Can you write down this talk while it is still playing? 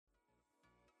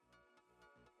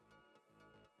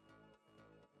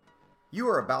You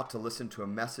are about to listen to a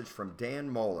message from Dan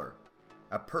Moeller,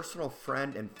 a personal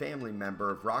friend and family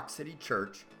member of Rock City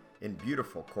Church in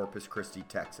beautiful Corpus Christi,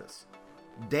 Texas.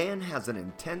 Dan has an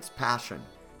intense passion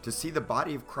to see the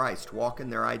body of Christ walk in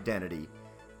their identity,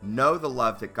 know the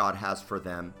love that God has for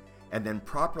them, and then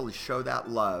properly show that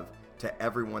love to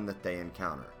everyone that they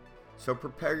encounter. So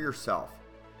prepare yourself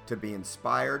to be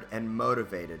inspired and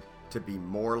motivated to be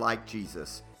more like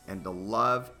Jesus and to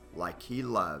love like He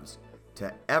loves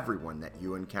to everyone that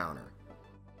you encounter.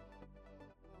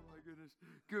 Oh my goodness.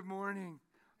 Good morning.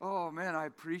 Oh man, I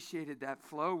appreciated that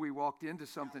flow. We walked into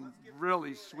something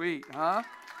really sweet, huh?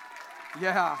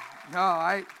 Yeah.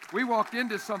 No, we walked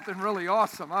into something really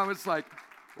awesome. I was like,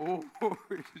 oh,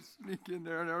 sneak in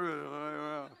there and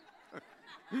everything.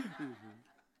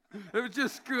 It was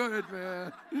just good,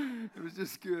 man. It was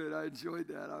just good. I enjoyed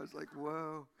that. I was like,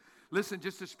 whoa. Listen,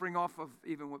 just to spring off of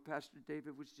even what Pastor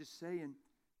David was just saying,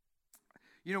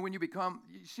 you know, when you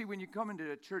come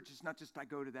into a church, it's not just I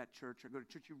go to that church, I go to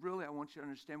church. I want you to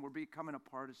understand we're becoming a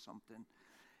part of something.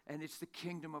 And it's the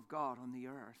kingdom of God on the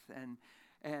earth.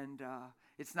 And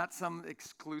it's not some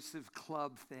exclusive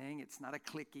club thing. It's not a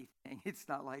cliquey thing. It's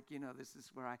not like, this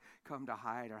is where I come to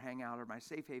hide or hang out or my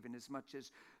safe haven, as much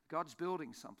as God's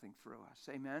building something through us.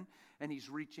 Amen? And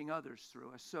He's reaching others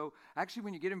through us. So actually,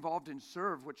 when you get involved in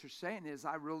serve, what you're saying is,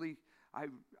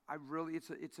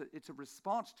 it's a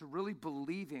response to really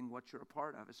believing what you're a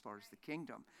part of as far as the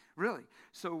kingdom. Really.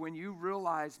 So when you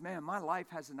realize, man, my life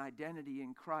has an identity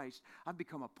in Christ. I've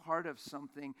become a part of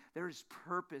something. There is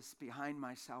purpose behind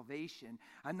my salvation.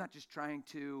 I'm not just trying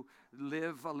to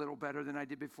live a little better than I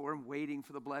did before and waiting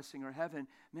for the blessing or heaven.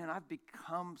 Man, I've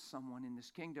become someone in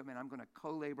this kingdom, and I'm going to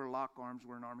co-labor, lock arms.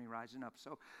 We're an army rising up.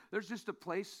 So there's just a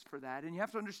place for that. And you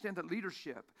have to understand that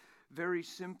leadership, very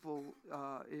simple,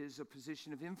 is a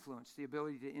position of influence, the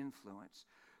ability to influence.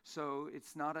 So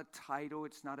it's not a title,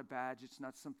 it's not a badge, it's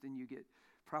not something you get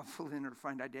proudful in or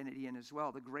find identity in as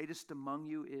well. The greatest among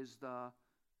you is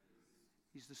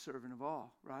He's the servant of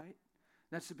all, right?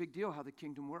 That's a big deal how the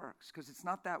kingdom works, because it's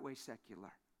not that way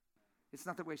secular. It's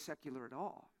not that way secular at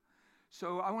all.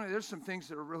 So there's some things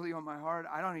that are really on my heart.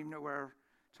 I don't even know where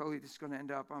totally this is going to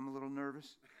end up. I'm a little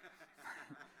nervous.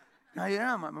 I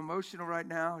am. I'm emotional right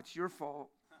now. It's your fault.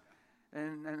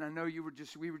 And I know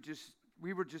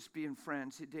we were just being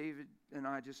friends. David and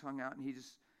I just hung out, and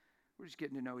we're just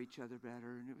getting to know each other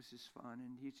better, and it was just fun.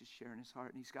 And he's just sharing his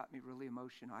heart, and he's got me really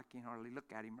emotional. I can't hardly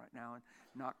look at him right now and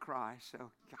not cry.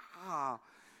 So, you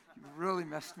really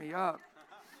messed me up.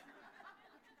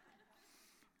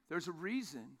 There's a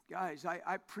reason, guys.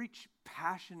 I preach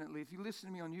passionately. If you listen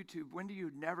to me on YouTube, when do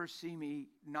you never see me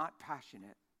not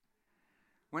passionate?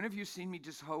 When have you seen me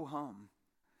just ho-hum?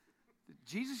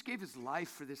 Jesus gave His life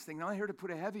for this thing. Now I'm here to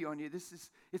put a heavy on you.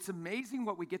 It's amazing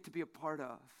what we get to be a part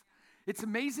of. It's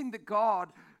amazing that God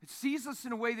sees us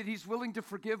in a way that He's willing to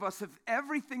forgive us of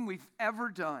everything we've ever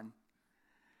done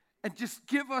and just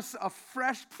give us a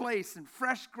fresh place and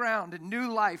fresh ground and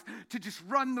new life to just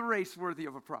run the race worthy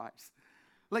of a prize.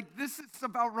 Like, this is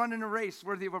about running a race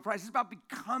worthy of a prize. It's about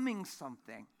becoming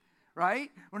something,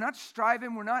 right? We're not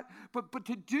striving. But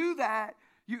to do that,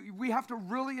 we have to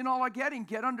really, in all our getting,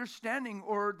 get understanding,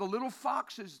 or the little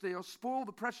foxes, they'll spoil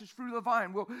the precious fruit of the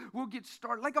vine. We'll get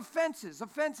started. Like offenses.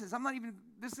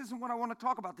 This isn't what I want to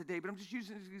talk about today, but I'm just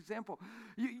using it as an example.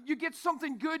 You get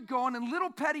something good going, and little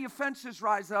petty offenses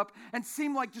rise up and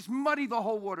seem like just muddy the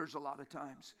whole waters a lot of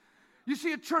times. You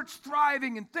see a church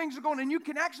thriving and things are going, and you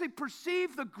can actually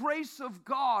perceive the grace of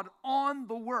God on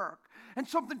the work. And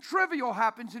something trivial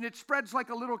happens, and it spreads like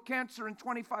a little cancer, and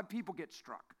 25 people get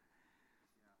struck.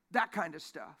 That kind of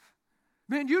stuff.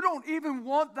 Man, you don't even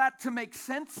want that to make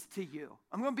sense to you.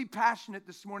 I'm going to be passionate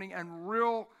this morning and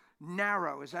real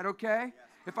narrow. Is that okay? Yes.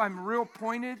 If I'm real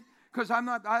pointed? Because I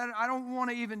don't want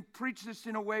to even preach this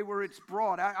in a way where it's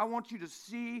broad. I want you to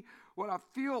see what I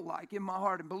feel like in my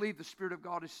heart and believe the Spirit of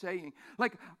God is saying.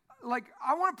 Like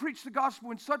I want to preach the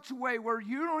gospel in such a way where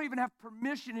you don't even have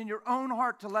permission in your own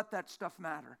heart to let that stuff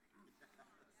matter.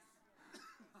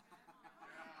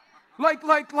 Like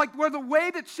where the way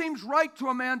that seems right to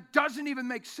a man doesn't even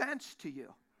make sense to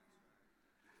you.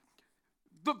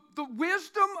 The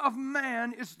wisdom of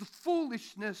man is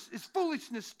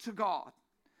foolishness to God.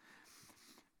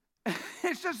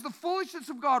 It says the foolishness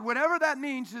of God, whatever that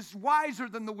means, is wiser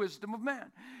than the wisdom of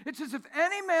man. It says if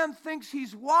any man thinks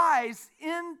he's wise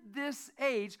in this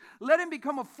age, let him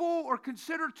become a fool or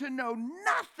consider to know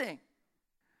nothing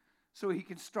so he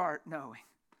can start knowing.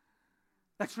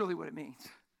 That's really what it means.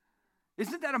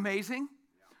 Isn't that amazing?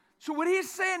 So what he's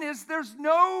saying is there's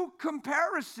no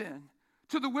comparison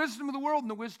to the wisdom of the world and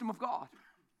the wisdom of God.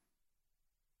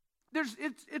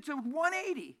 It's a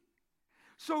 180.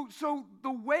 So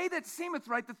the way that seemeth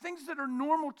right, the things that are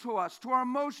normal to us, to our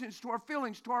emotions, to our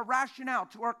feelings, to our rationale,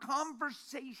 to our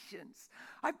conversations,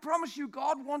 I promise you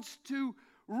God wants to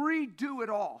redo it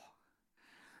all.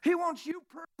 He wants you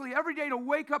personally every day to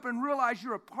wake up and realize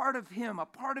you're a part of Him, a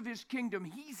part of His kingdom.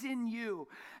 He's in you.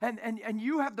 And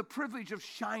you have the privilege of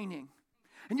shining.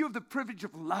 And you have the privilege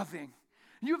of loving.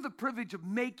 And you have the privilege of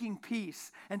making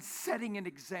peace and setting an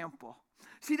example.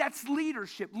 See, that's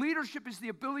leadership. Leadership is the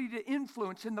ability to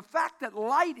influence. And the fact that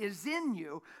light is in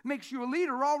you makes you a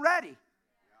leader already.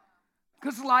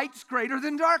 Because light's greater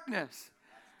than darkness.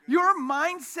 Your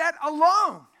mindset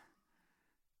alone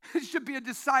should be a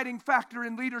deciding factor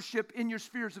in leadership in your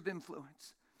spheres of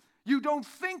influence. You don't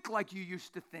think like you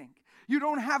used to think. You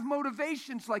don't have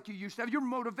motivations like you used to have. Your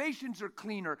motivations are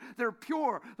cleaner. They're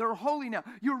pure. They're holy now.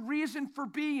 Your reason for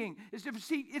being is different.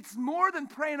 See, it's more than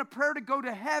praying a prayer to go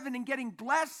to heaven and getting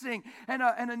blessing and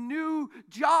a new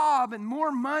job and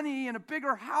more money and a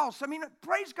bigger house. I mean,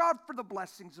 praise God for the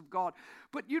blessings of God.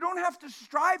 But you don't have to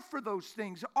strive for those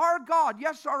things. Our God,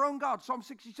 yes, our own God, Psalm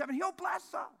 67, He'll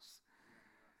bless us.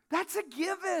 That's a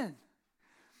given.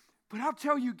 But I'll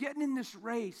tell you, getting in this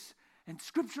race, and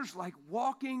Scripture's like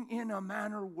walking in a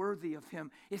manner worthy of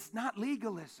Him. It's not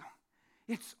legalism.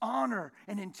 It's honor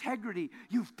and integrity.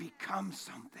 You've become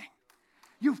something.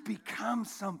 You've become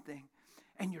something.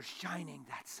 And you're shining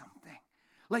that something.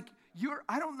 Like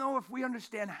I don't know if we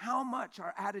understand how much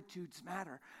our attitudes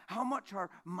matter. How much our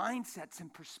mindsets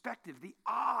and perspective. The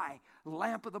eye,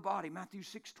 lamp of the body. Matthew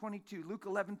 6:22, Luke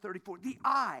 11:34. The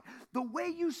eye, the way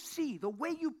you see, the way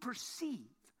you perceive,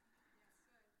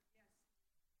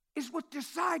 is what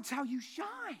decides how you shine.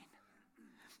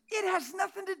 It has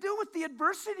nothing to do with the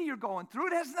adversity you're going through.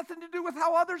 It has nothing to do with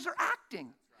how others are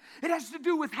acting. It has to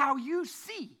do with how you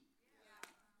see.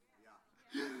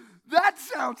 That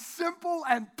sounds simple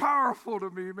and powerful to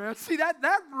me, man. See,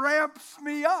 that ramps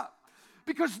me up.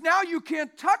 Because now you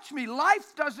can't touch me.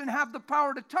 Life doesn't have the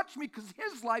power to touch me because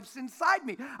His life's inside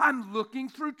me. I'm looking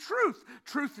through truth.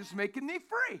 Truth is making me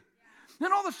free.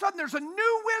 Then all of a sudden there's a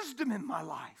new wisdom in my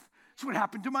life. That's what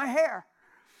happened to my hair.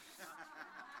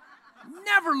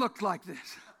 Never looked like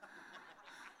this.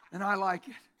 And I like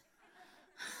it.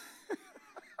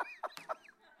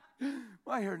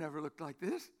 My hair never looked like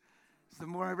this. The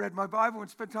more I read my Bible and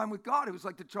spent time with God, it was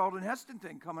like the Charlton Heston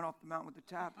thing, coming off the mountain with the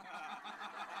tablet.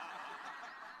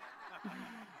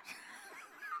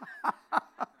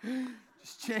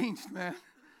 Just changed, man.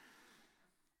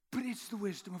 But it's the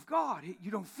wisdom of God.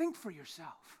 You don't think for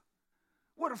yourself.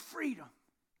 What a freedom.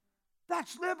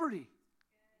 That's liberty.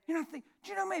 Do you know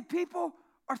how many people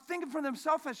are thinking for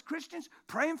themselves as Christians,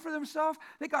 praying for themselves?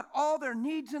 They got all their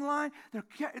needs in line. They're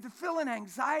feeling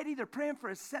anxiety. They're praying for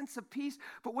a sense of peace.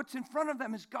 But what's in front of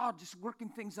them is God just working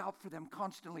things out for them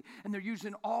constantly. And they're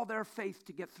using all their faith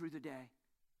to get through the day,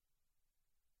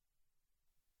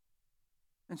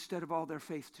 instead of all their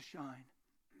faith to shine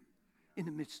in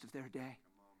the midst of their day,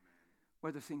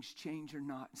 whether things change or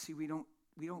not. And see, we don't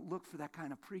look for that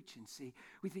kind of preaching, see.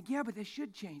 We think, yeah, but they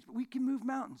should change, but we can move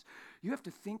mountains. You have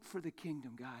to think for the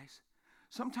kingdom, guys.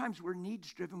 Sometimes we're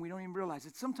needs-driven, we don't even realize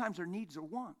it. Sometimes our needs are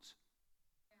wants.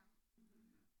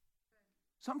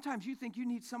 Sometimes you think you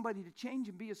need somebody to change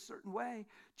and be a certain way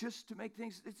just to make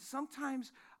things.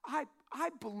 Sometimes, I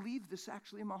believe this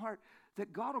actually in my heart,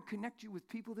 that God will connect you with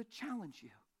people that challenge you.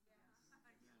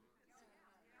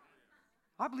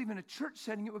 I believe in a church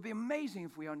setting, it would be amazing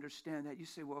if we understand that. You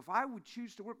say, well, if I would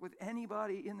choose to work with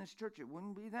anybody in this church, it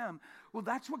wouldn't be them. Well,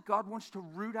 that's what God wants to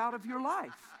root out of your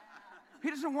life.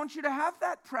 He doesn't want you to have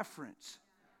that preference.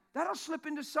 That'll slip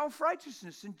into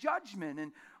self-righteousness and judgment,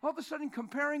 and all of a sudden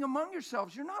comparing among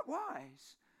yourselves. You're not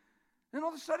wise. And all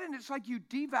of a sudden, it's like you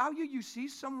devalue. You see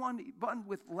someone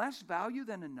with less value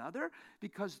than another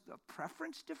because of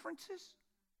preference differences,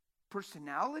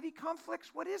 personality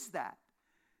conflicts. What is that?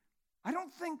 I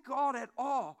don't think God at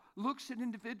all looks at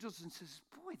individuals and says,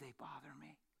 boy, they bother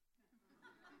me.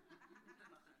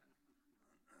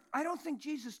 I don't think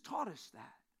Jesus taught us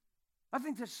that. I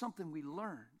think that's something we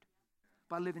learned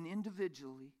by living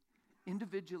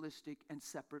individualistic and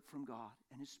separate from God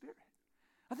and His Spirit.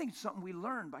 I think it's something we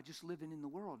learn by just living in the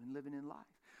world and living in life.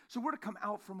 So we're to come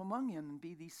out from among Him and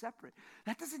be thee separate.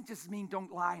 That doesn't just mean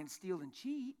don't lie and steal and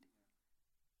cheat.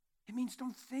 It means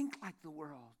don't think like the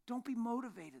world. Don't be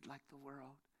motivated like the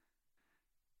world.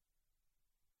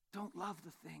 Don't love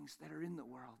the things that are in the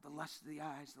world, the lust of the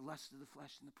eyes, the lust of the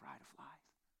flesh, and the pride of life.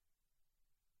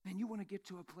 Man, you want to get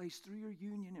to a place through your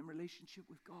union and relationship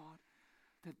with God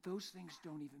that those things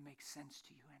don't even make sense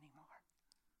to you anymore.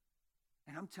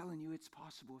 And I'm telling you, it's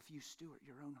possible if you steward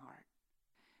your own heart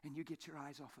and you get your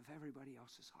eyes off of everybody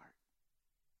else's heart.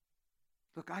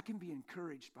 Look, I can be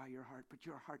encouraged by your heart, but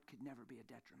your heart could never be a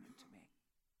detriment to me.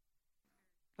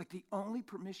 Like the only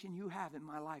permission you have in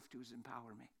my life to is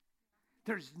empower me.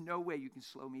 There's no way you can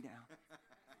slow me down.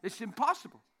 It's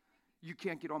impossible. You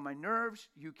can't get on my nerves.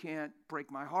 You can't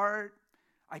break my heart.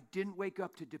 I didn't wake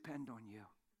up to depend on you.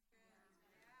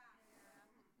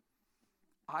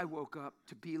 I woke up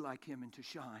to be like him and to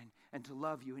shine and to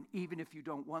love you. And even if you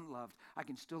don't want loved, I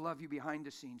can still love you behind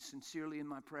the scenes, sincerely in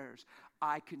my prayers.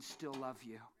 I can still love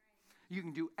you. You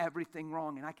can do everything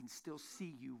wrong, and I can still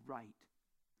see you right.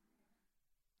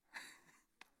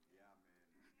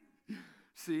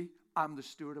 See, I'm the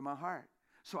steward of my heart.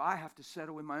 So I have to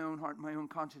settle in my own heart, my own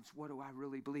conscience, what do I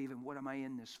really believe, and what am I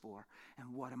in this for,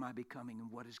 and what am I becoming,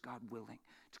 and what is God willing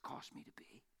to cause me to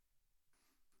be?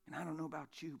 And I don't know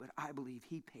about you, but I believe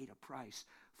he paid a price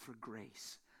for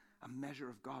grace, a measure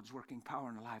of God's working power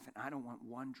in our life, and I don't want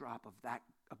one drop of that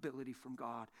ability from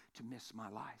God to miss my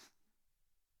life.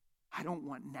 I don't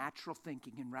want natural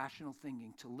thinking and rational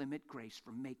thinking to limit grace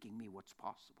from making me what's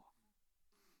possible.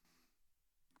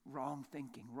 Wrong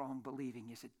thinking, wrong believing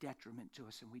is a detriment to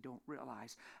us, and we don't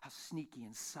realize how sneaky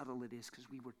and subtle it is because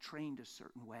we were trained a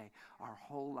certain way our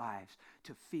whole lives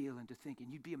to feel and to think.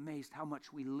 And you'd be amazed how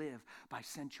much we live by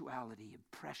sensuality,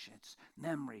 impressions,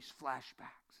 memories,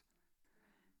 flashbacks.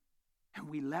 And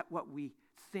we let what we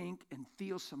think and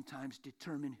feel sometimes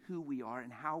determine who we are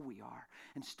and how we are,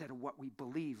 instead of what we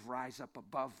believe rise up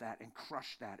above that and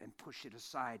crush that and push it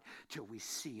aside till we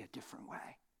see a different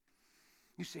way.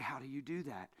 You say, how do you do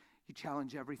that? You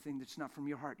challenge everything that's not from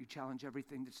your heart. You challenge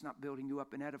everything that's not building you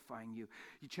up and edifying you.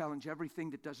 You challenge everything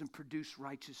that doesn't produce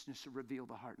righteousness or reveal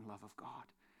the heart and love of God.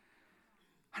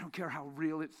 I don't care how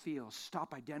real it feels.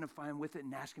 Stop identifying with it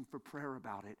and asking for prayer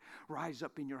about it. Rise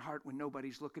up in your heart when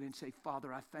nobody's looking and say,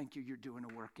 Father, I thank you, you're doing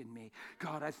a work in me.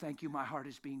 God, I thank you, my heart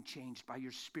is being changed by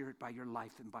your spirit, by your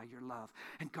life, and by your love.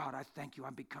 And God, I thank you,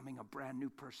 I'm becoming a brand new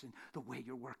person. The way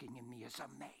you're working in me is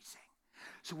amazing.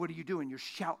 So what are you doing? You're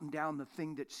shouting down the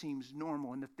thing that seems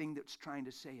normal and the thing that's trying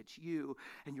to say it's you,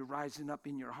 and you're rising up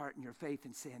in your heart and your faith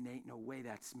and saying, there ain't no way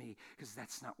that's me, because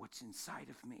that's not what's inside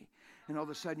of me. And all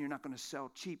of a sudden, you're not going to sell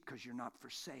cheap because you're not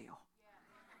for sale.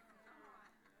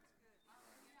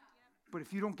 But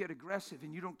if you don't get aggressive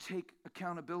and you don't take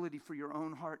accountability for your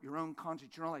own heart, your own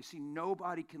conscience, your own life, see,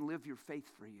 nobody can live your faith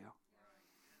for you.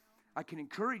 I can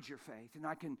encourage your faith, and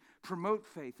I can promote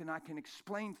faith, and I can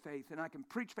explain faith, and I can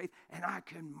preach faith, and I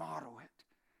can model it.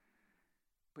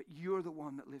 But you're the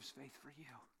one that lives faith for you.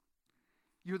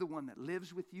 You're the one that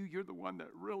lives with you. You're the one that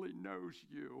really knows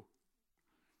you.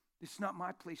 It's not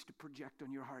my place to project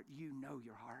on your heart. You know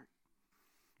your heart.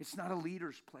 It's not a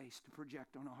leader's place to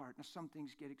project on a heart. Now, some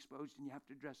things get exposed, and you have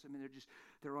to address them, and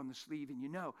they're on the sleeve, and you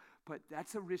know. But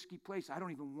that's a risky place. I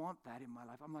don't even want that in my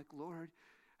life. I'm like, Lord,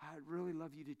 I'd really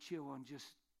love you to chill on just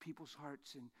people's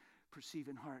hearts and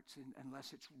perceiving hearts,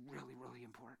 unless it's really, really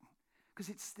important. Because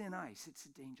it's thin ice. It's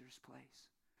a dangerous place.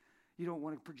 You don't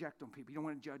want to project on people. You don't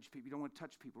want to judge people. You don't want to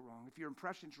touch people wrong. If your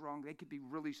impression's wrong, they could be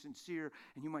really sincere,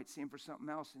 and you might see them for something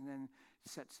else, and then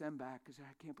it sets them back because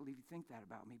I can't believe you think that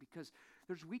about me, because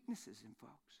there's weaknesses in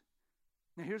folks.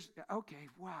 Now okay,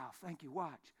 wow, thank you,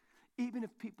 watch. Even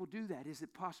if people do that, is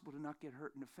it possible to not get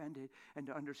hurt and offended and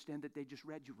to understand that they just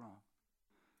read you wrong?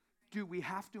 Do we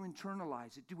have to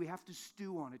internalize it? Do we have to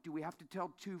stew on it? Do we have to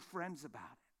tell two friends about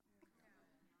it?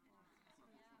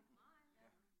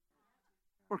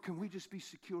 Or can we just be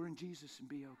secure in Jesus and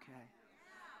be okay?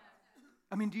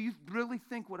 I mean, do you really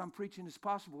think what I'm preaching is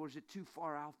possible, or is it too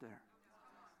far out there?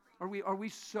 Are we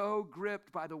so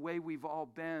gripped by the way we've all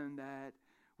been that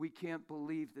we can't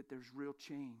believe that there's real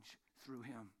change through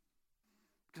him?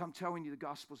 Because I'm telling you, the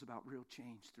gospel's about real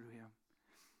change through him.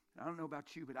 I don't know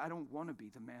about you, but I don't want to be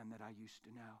the man that I used to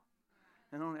know.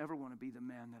 I don't ever want to be the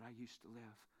man that I used to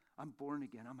live. I'm born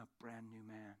again. I'm a brand new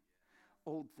man.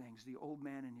 Old things, the old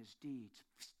man and his deeds.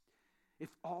 If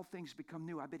all things become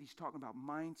new, I bet he's talking about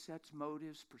mindsets,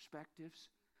 motives, perspectives.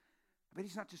 I bet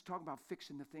he's not just talking about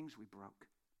fixing the things we broke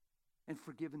and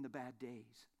forgiving the bad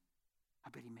days. I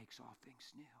bet he makes all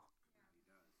things new.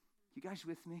 You guys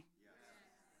with me?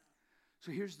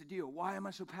 So here's the deal. Why am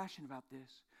I so passionate about this?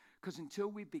 Because until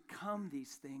we become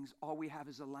these things, all we have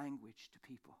is a language to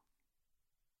people.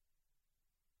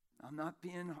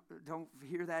 Don't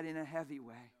hear that in a heavy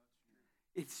way.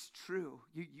 It's true.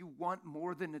 You want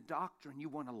more than a doctrine. You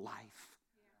want a life.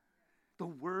 The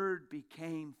Word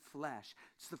became flesh.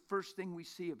 It's the first thing we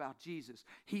see about Jesus.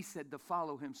 He said to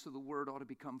follow him, so the Word ought to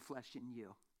become flesh in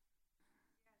you.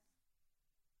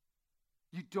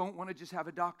 You don't want to just have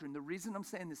a doctrine. The reason I'm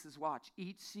saying this is watch.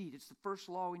 Each seed, it's the first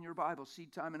law in your Bible,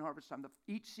 seed time and harvest time.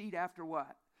 Each seed after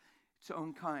what? Its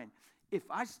own kind. If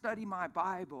I study my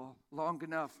Bible long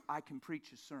enough, I can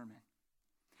preach a sermon.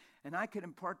 And I can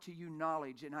impart to you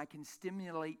knowledge, and I can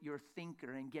stimulate your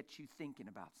thinker and get you thinking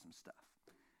about some stuff.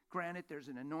 Granted, there's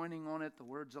an anointing on it. The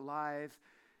word's alive.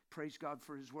 Praise God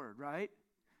for his word, right?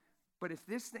 But if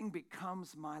this thing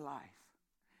becomes my life,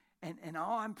 and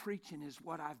all I'm preaching is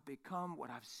what I've become, what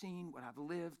I've seen, what I've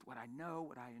lived, what I know,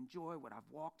 what I enjoy, what I've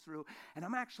walked through. And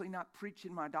I'm actually not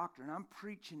preaching my doctrine. I'm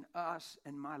preaching us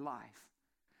and my life.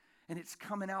 And it's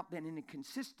coming out then in a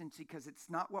consistency because it's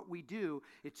not what we do,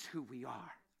 it's who we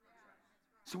are.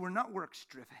 So we're not works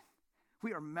driven.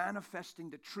 We are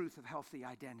manifesting the truth of healthy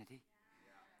identity.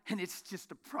 And it's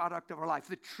just a product of our life.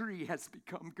 The tree has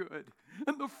become good.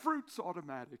 And the fruit's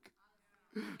automatic.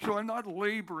 So I'm not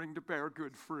laboring to bear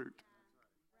good fruit.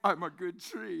 I'm a good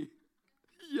tree.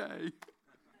 Yay.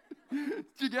 Did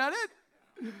you get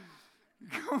it?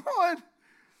 Come on.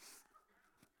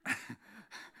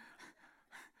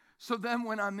 So then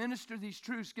when I minister these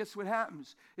truths, guess what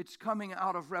happens? It's coming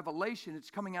out of revelation.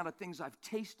 It's coming out of things I've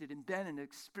tasted and been and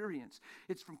experienced.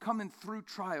 It's from coming through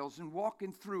trials and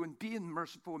walking through and being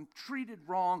merciful and treated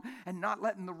wrong and not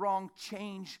letting the wrong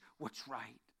change what's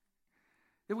right.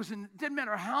 It didn't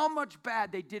matter how much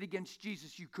bad they did against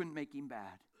Jesus, you couldn't make him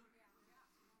bad.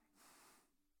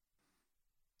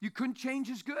 You couldn't change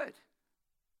his good.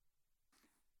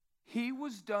 He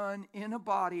was done in a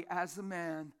body as a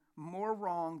man more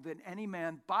wrong than any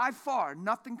man, by far,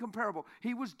 nothing comparable.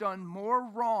 He was done more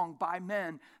wrong by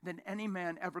men than any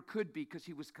man ever could be because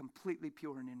he was completely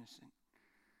pure and innocent.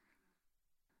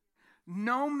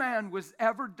 No man was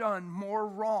ever done more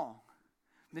wrong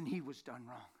than he was done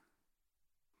wrong.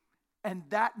 And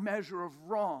that measure of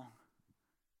wrong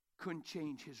couldn't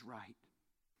change his right.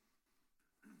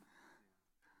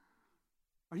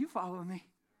 Are you following me?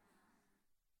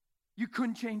 You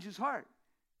couldn't change his heart.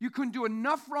 You couldn't do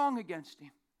enough wrong against him,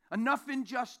 enough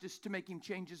injustice to make him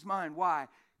change his mind. Why?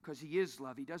 Because he is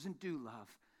love. He doesn't do love.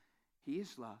 He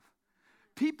is love.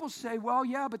 People say, well,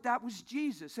 yeah, but that was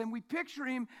Jesus. And we picture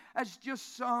him as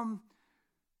just some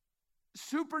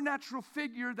supernatural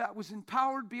figure that was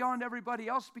empowered beyond everybody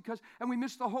else and we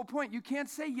miss the whole point. You can't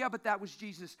say, yeah, but that was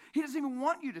Jesus. He doesn't even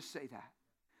want you to say that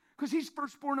because he's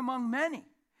firstborn among many.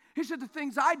 He said, the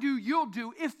things I do, you'll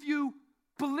do if you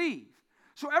believe.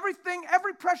 So every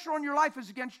pressure on your life is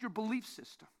against your belief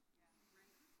system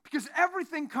because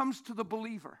everything comes to the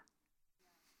believer.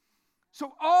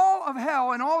 So all of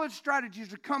hell and all its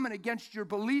strategies are coming against your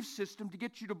belief system to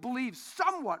get you to believe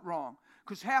somewhat wrong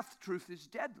because half the truth is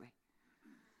deadly.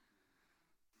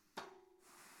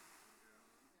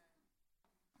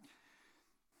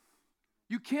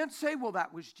 You can't say, well,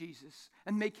 that was Jesus,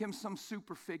 and make him some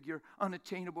super figure,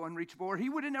 unattainable, unreachable, or he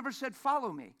would have never said,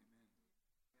 follow me.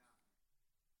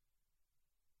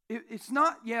 It's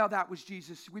not, yeah, that was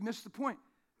Jesus. We missed the point.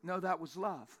 No, that was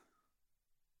love.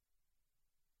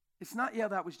 It's not, yeah,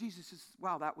 that was Jesus. It's,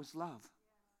 wow, that was love.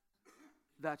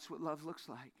 That's what love looks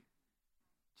like.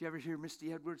 Did you ever hear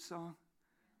Misty Edwards' song?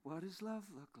 What does love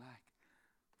look like?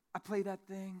 I play that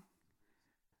thing.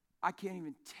 I can't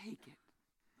even take it.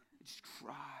 I just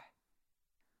cry.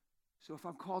 So if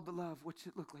I'm called to love, what's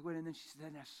it look like? And then she said,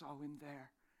 then I saw him there,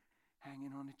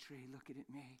 hanging on a tree, looking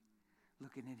at me,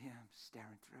 looking at him,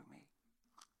 staring through me.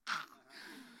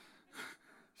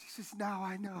 She says, now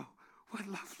I know what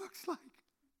love looks like.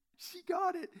 She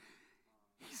got it.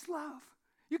 He's love.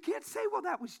 You can't say, well,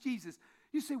 that was Jesus.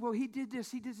 You say, well, he did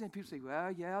this, he did that. People say,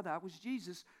 well, yeah, that was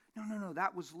Jesus. No,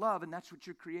 that was love, and that's what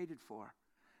you're created for.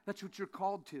 That's what you're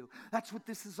called to. That's what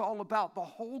this is all about. The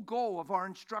whole goal of our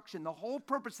instruction, the whole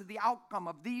purpose of the outcome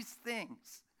of these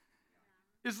things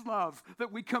is love,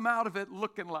 that we come out of it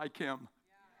looking like him.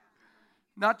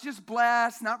 Not just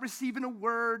blessed, not receiving a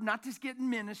word, not just getting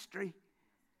ministry.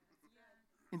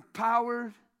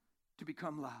 Empowered to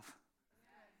become love.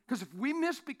 Because if we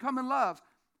miss becoming love,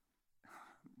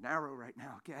 narrow right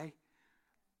now, okay?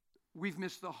 We've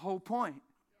missed the whole point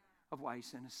of why he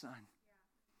sent his son.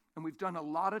 And we've done a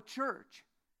lot of church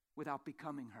without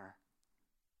becoming her.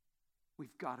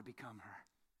 We've got to become her.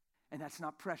 And that's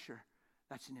not pressure.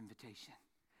 That's an invitation.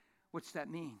 What's that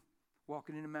mean?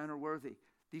 Walking in a manner worthy.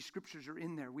 These scriptures are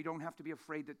in there. We don't have to be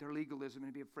afraid that they're legalism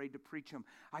and be afraid to preach them.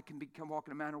 I can become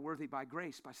walking in a manner worthy by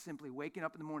grace, by simply waking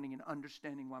up in the morning and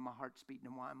understanding why my heart's beating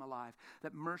and why I'm alive.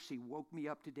 That mercy woke me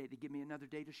up today to give me another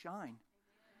day to shine.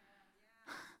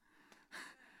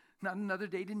 Not another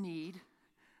day to need.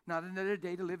 Not another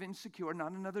day to live insecure.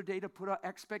 Not another day to put an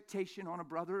expectation on a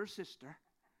brother or sister.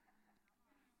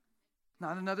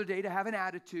 Not another day to have an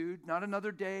attitude, not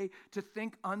another day to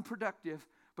think unproductive,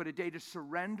 but a day to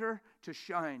surrender, to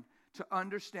shine, to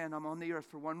understand I'm on the earth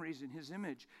for one reason, His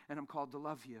image, and I'm called to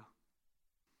love you.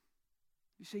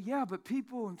 You say, yeah, but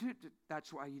people,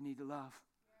 that's why you need to love.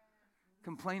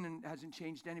 Complaining hasn't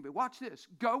changed anybody. Watch this.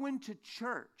 Going to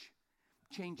church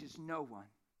changes no one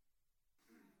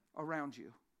around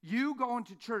you. You going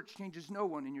to church changes no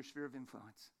one in your sphere of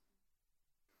influence.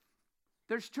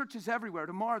 There's churches everywhere.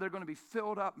 Tomorrow they're going to be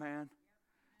filled up, man.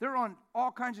 They're on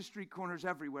all kinds of street corners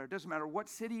everywhere. It doesn't matter what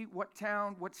city, what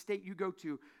town, what state you go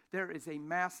to. There is a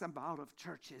mass amount of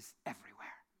churches everywhere.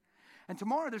 And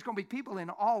tomorrow there's going to be people in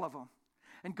all of them.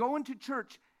 And going to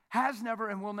church has never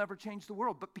and will never change the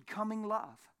world, but becoming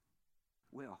love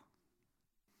will.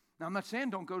 Now, I'm not saying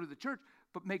don't go to the church,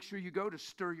 but make sure you go to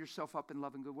stir yourself up in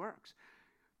love and good works.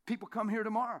 People come here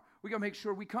tomorrow. We got to make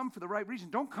sure we come for the right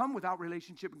reason. Don't come without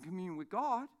relationship and communion with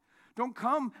God. Don't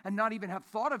come and not even have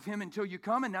thought of Him until you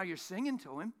come and now you're singing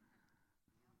to Him.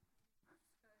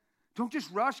 Don't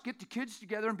just rush, get the kids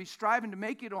together and be striving to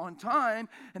make it on time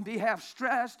and be half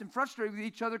stressed and frustrated with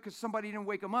each other because somebody didn't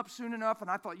wake them up soon enough and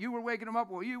I thought you were waking them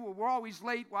up. Well, we're always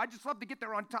late. Well, I just love to get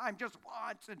there on time just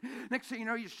once. And next thing you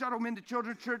know, you shuttle them into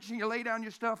children's church and you lay down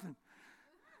your stuff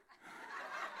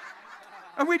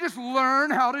and we just learn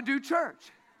how to do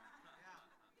church.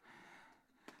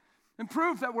 And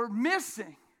prove that we're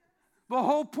missing the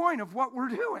whole point of what we're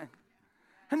doing.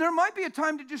 And there might be a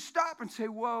time to just stop and say,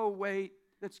 whoa, wait,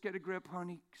 let's get a grip,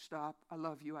 honey, stop. I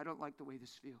love you. I don't like the way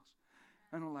this feels.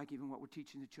 I don't like even what we're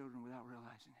teaching the children without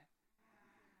realizing it.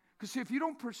 Because see, if you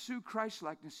don't pursue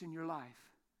Christ-likeness in your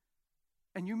life,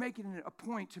 and you make it a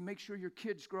point to make sure your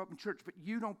kids grow up in church, but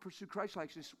you don't pursue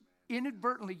Christ-likeness,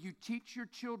 inadvertently you teach your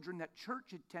children that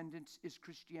church attendance is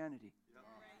Christianity.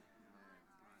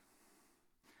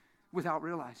 Without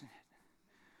realizing it.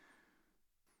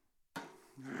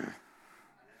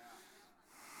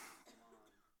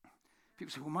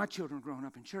 People say, well, my children are growing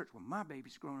up in church. Well, my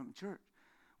baby's growing up in church.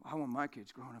 Well, I want my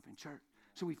kids growing up in church.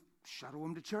 So we shuttle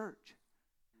them to church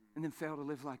and then fail to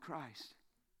live like Christ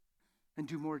and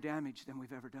do more damage than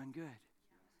we've ever done good.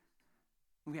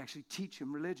 We actually teach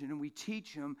them religion, and we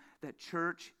teach them that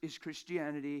church is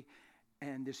Christianity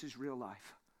and this is real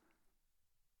life.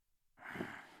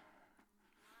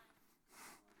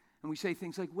 And we say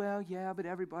things like, well, yeah, but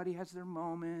everybody has their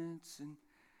moments, and,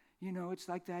 you know, it's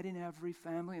like that in every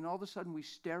family. And all of a sudden we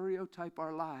stereotype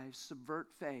our lives, subvert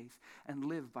faith, and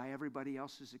live by everybody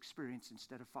else's experience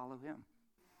instead of follow Him.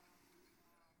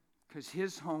 Because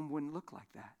His home wouldn't look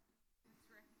like that.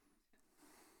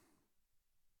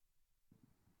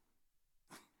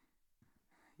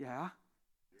 Yeah?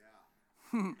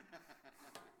 Yeah.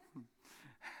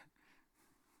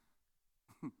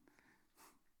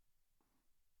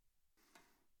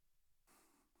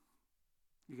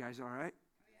 You guys all right?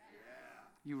 Yeah.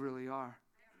 You really are.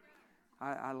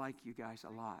 I like you guys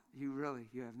a lot. You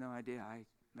have no idea.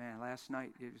 Last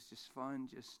night it was just fun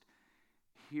just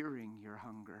hearing your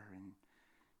hunger and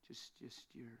just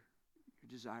your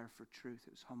desire for truth.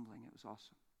 It was humbling. It was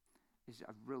awesome.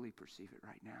 I really perceive it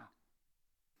right now.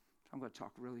 I'm going to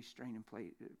talk really straight and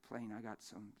plain. I got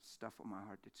some stuff on my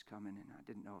heart that's coming, and I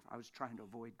didn't know if I was trying to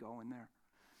avoid going there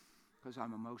because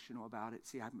I'm emotional about it.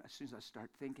 See, as soon as I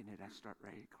start thinking it, I start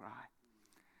ready to cry.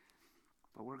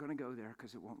 But we're going to go there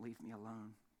because it won't leave me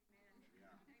alone.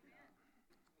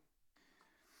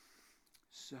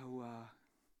 So,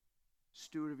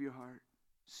 steward of your heart,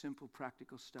 simple,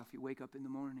 practical stuff. You wake up in the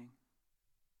morning.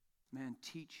 Man,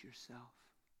 teach yourself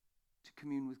to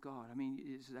commune with God. I mean,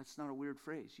 that's not a weird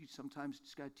phrase. You sometimes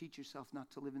just got to teach yourself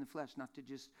not to live in the flesh, not to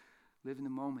just live in the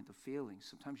moment, the feelings.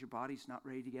 Sometimes your body's not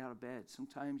ready to get out of bed.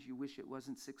 Sometimes you wish it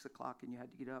wasn't 6 o'clock and you had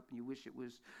to get up, and you wish it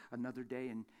was another day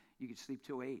and you could sleep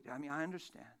till 8. I mean, I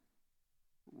understand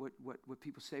what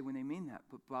people say when they mean that.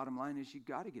 But bottom line is you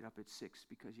got to get up at 6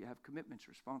 because you have commitments,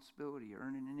 responsibility,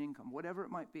 earning an income, whatever it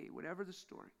might be, whatever the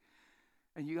story.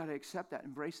 And you got to accept that,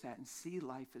 embrace that, and see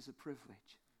life as a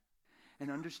privilege. And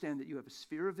understand that you have a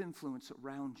sphere of influence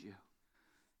around you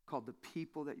called the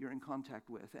people that you're in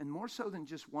contact with. And more so than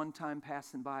just one time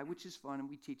passing by, which is fun, and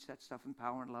we teach that stuff in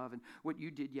Power and Love. And what you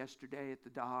did yesterday at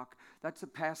the dock, that's a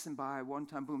passing by, one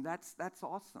time, boom, that's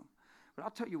awesome. But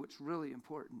I'll tell you what's really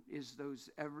important is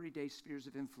those everyday spheres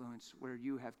of influence where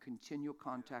you have continual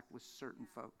contact with certain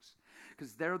folks.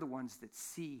 Because they're the ones that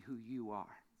see who you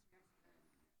are.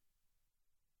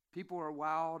 People are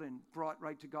wowed and brought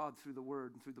right to God through the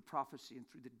word and through the prophecy and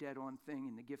through the dead-on thing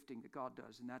and the gifting that God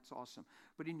does, and that's awesome.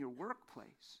 But in your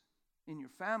workplace, in your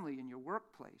family, in your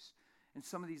workplace, and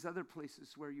some of these other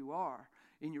places where you are,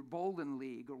 in your bowling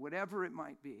league or whatever it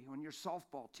might be, on your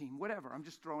softball team, whatever. I'm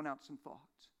just throwing out some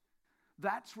thoughts.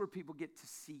 That's where people get to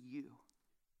see you.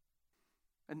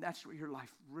 And that's where your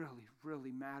life really,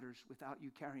 really matters without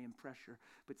you carrying pressure,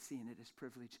 but seeing it as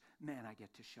privilege. Man, I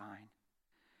get to shine.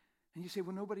 And you say,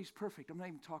 well, nobody's perfect. I'm not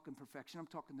even talking perfection. I'm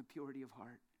talking the purity of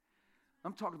heart.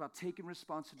 I'm talking about taking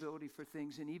responsibility for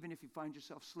things, and even if you find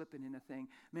yourself slipping in a thing,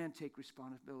 man, take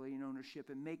responsibility and ownership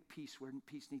and make peace where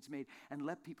peace needs made, and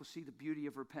let people see the beauty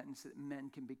of repentance, that men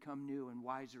can become new and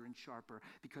wiser and sharper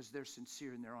because they're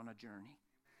sincere and they're on a journey.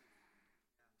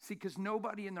 See, because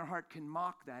nobody in their heart can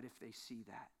mock that if they see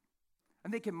that.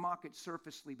 And they can mock it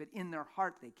surfacely, but in their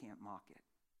heart they can't mock it.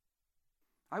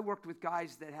 I worked with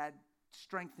guys that had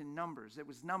strength in numbers. There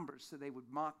was numbers, so they would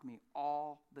mock me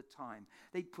all the time.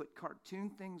 They'd put cartoon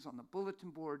things on the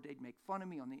bulletin board. They'd make fun of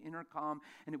me on the intercom,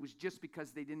 and it was just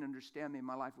because they didn't understand me.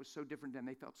 My life was so different than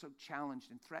they felt so challenged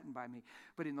and threatened by me.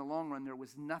 But in the long run, there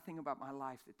was nothing about my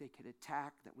life that they could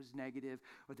attack that was negative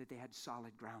or that they had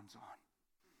solid grounds on.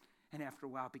 And after a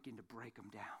while, it began to break them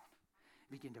down.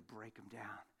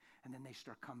 And then they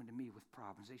start coming to me with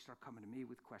problems. They start coming to me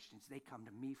with questions. They come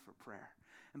to me for prayer.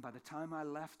 And by the time I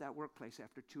left that workplace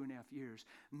after 2.5 years,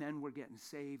 men were getting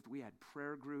saved. We had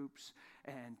prayer groups,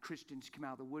 and Christians came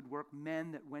out of the woodwork.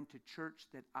 Men that went to church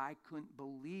that I couldn't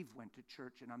believe went to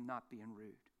church, and I'm not being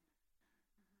rude.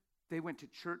 They went to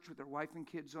church with their wife and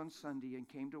kids on Sunday and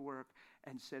came to work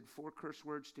and said 4 curse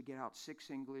words to get out 6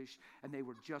 English, and they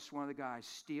were just one of the guys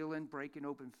stealing, breaking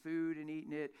open food and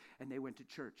eating it, and they went to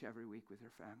church every week with their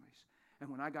families. And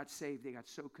when I got saved, they got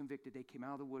so convicted, they came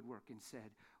out of the woodwork and said,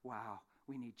 wow,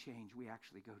 we need change. We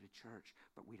actually go to church,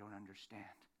 but we don't understand.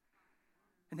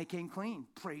 And they came clean.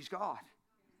 Praise God.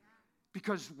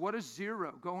 Because what is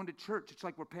zero? Going to church, it's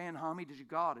like we're paying homage to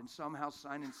God and somehow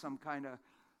signing some kind of...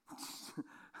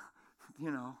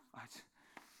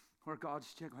 where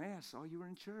God's checking, hey, I saw you were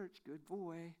in church. Good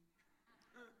boy.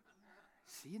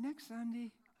 See you next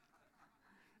Sunday.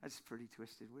 That's pretty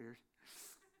twisted weird.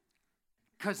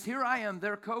 Because here I am,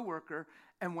 their coworker,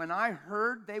 and when I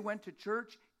heard they went to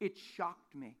church, it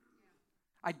shocked me.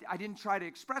 I didn't try to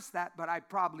express that, but I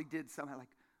probably did somehow, like,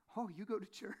 oh, you go to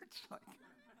church? Like,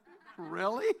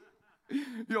 really?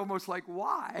 You're almost like,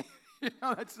 why?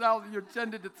 That's how you're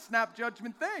tended to snap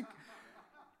judgment think.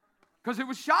 Because it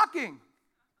was shocking.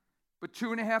 But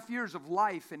 2.5 years of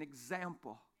life and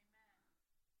example.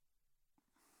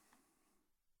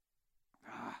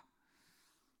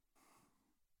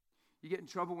 You get in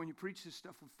trouble when you preach this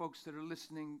stuff with folks that are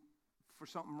listening for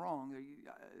something wrong.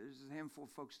 There's a handful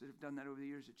of folks that have done that over the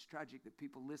years. It's tragic that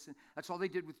people listen. That's all they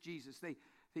did with Jesus.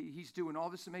 He's doing all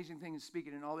this amazing thing and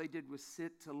speaking, and all they did was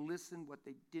sit to listen what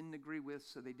they didn't agree with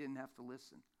so they didn't have to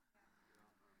listen.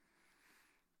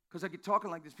 Because I get talking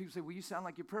like this, people say, well, you sound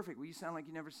like you're perfect. Well, you sound like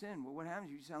you never sin. Well, what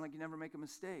happens? You sound like you never make a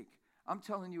mistake. I'm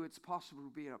telling you, it's possible to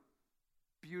be a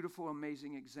beautiful,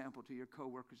 amazing example to your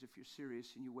coworkers if you're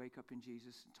serious and you wake up in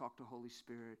Jesus and talk to Holy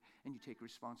Spirit and you take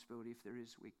responsibility if there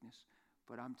is weakness.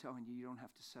 But I'm telling you, you don't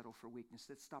have to settle for weakness.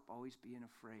 Let's stop always being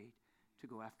afraid to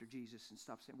go after Jesus and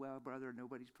stop saying, well, brother,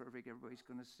 nobody's perfect. Everybody's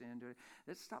going to sin.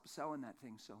 Let's stop selling that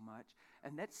thing so much.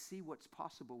 And let's see what's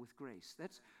possible with grace.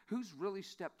 That's who's really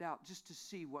stepped out just to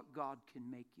see what God can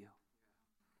make you.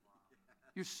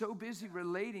 You're so busy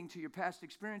relating to your past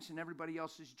experience and everybody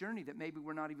else's journey that maybe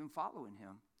we're not even following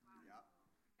him.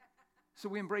 So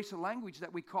we embrace a language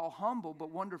that we call humble, but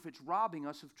wonder if it's robbing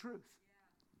us of truth.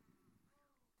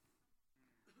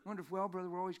 Wonder if, well, brother,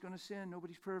 we're always going to sin.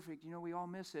 Nobody's perfect. We all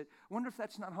miss it. Wonder if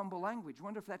that's not humble language.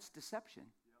 Wonder if that's deception.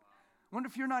 Wonder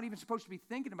if you're not even supposed to be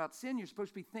thinking about sin. You're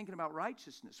supposed to be thinking about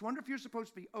righteousness. Wonder if you're supposed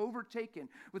to be overtaken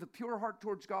with a pure heart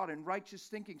towards God and righteous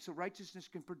thinking so righteousness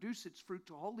can produce its fruit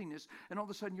to holiness. And all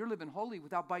of a sudden you're living holy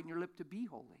without biting your lip to be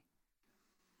holy.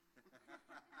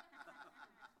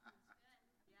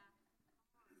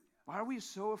 Why are we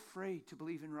so afraid to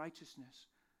believe in righteousness?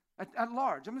 At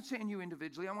large, I'm not saying you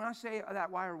individually. And when I say that,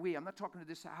 why are we? I'm not talking to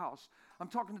this house. I'm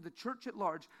talking to the church at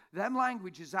large. That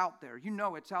language is out there. You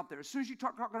know it's out there. As soon as you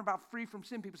talking about free from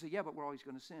sin, people say, yeah, but we're always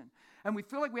going to sin. And we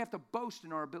feel like we have to boast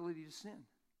in our ability to sin.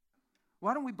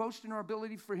 Why don't we boast in our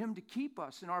ability for him to keep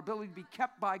us and our ability to be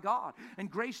kept by God and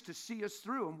grace to see us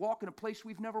through and walk in a place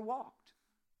we've never walked?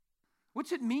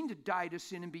 What's it mean to die to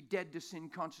sin and be dead to sin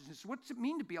consciousness? What's it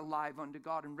mean to be alive unto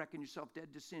God and reckon yourself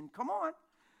dead to sin? Come on.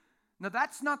 Now,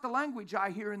 that's not the language I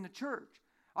hear in the church.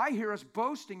 I hear us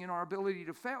boasting in our ability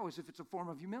to fail as if it's a form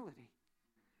of humility.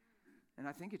 And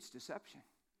I think it's deception.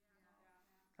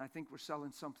 I think we're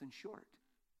selling something short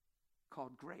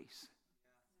called grace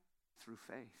through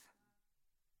faith.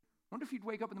 I wonder if you'd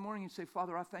wake up in the morning and say,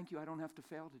 Father, I thank you I don't have to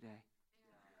fail today.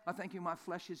 I thank you my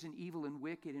flesh isn't evil and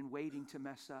wicked and waiting to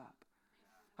mess up.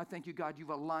 I thank you, God, you've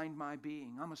aligned my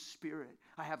being. I'm a spirit.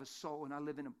 I have a soul, and I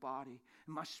live in a body.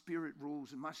 And my spirit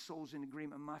rules, and my soul's in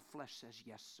agreement. My flesh says,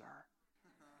 yes, sir.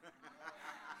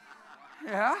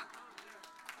 Yeah?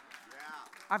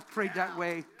 I've prayed that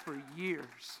way for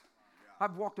years.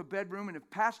 I've walked a bedroom, and if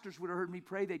pastors would have heard me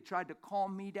pray, they tried to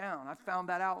calm me down. I found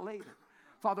that out later.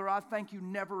 Father, I thank you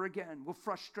never again will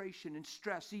frustration and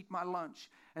stress eat my lunch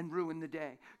and ruin the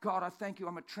day. God, I thank you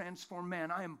I'm a transformed man.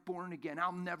 I am born again.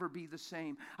 I'll never be the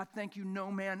same. I thank you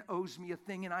no man owes me a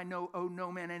thing, and I owe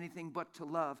no man anything but to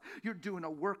love. You're doing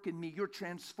a work in me. You're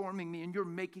transforming me, and you're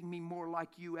making me more like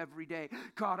you every day.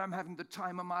 God, I'm having the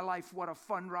time of my life. What a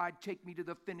fun ride. Take me to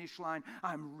the finish line.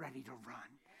 I'm ready to run.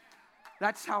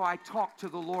 That's how I talk to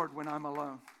the Lord when I'm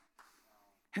alone.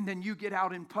 And then you get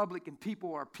out in public, and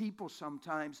people are people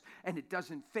sometimes, and it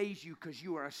doesn't faze you because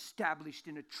you are established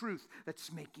in a truth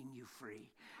that's making you free.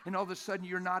 And all of a sudden,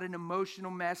 you're not an emotional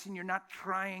mess, and you're not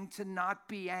trying to not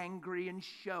be angry and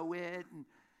show it.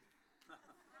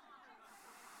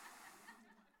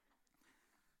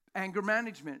 Anger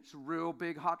management is a real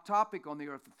big hot topic on the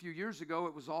earth. A few years ago,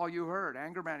 it was all you heard.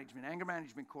 Anger management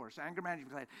course, anger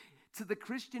management class. To the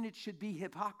Christian, it should be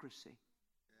hypocrisy.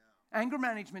 Anger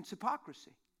management's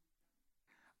hypocrisy.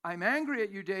 I'm angry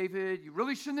at you, David. You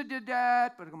really shouldn't have did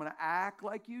that, but I'm going to act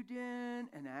like you did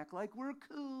and act like we're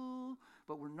cool,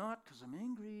 but we're not because I'm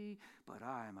angry, but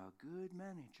I'm a good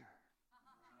manager.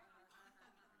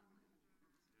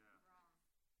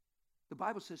 The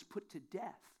Bible says put to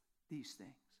death these things.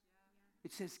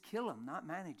 It says kill them, not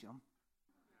manage them.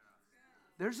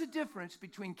 There's a difference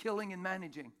between killing and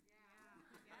managing.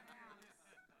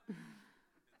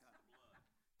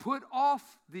 Put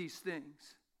off these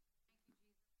things.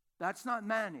 That's not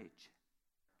manage.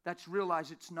 That's realize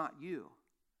it's not you.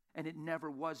 And it never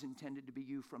was intended to be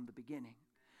you from the beginning.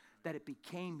 That it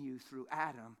became you through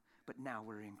Adam, but now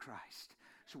we're in Christ.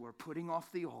 So we're putting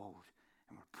off the old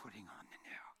and we're putting on the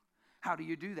new. How do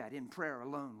you do that? In prayer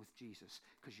alone with Jesus,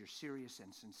 because you're serious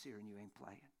and sincere and you ain't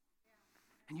playing.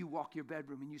 And you walk your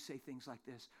bedroom and you say things like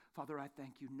this: Father, I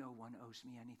thank you no one owes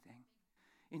me anything.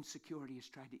 Insecurity has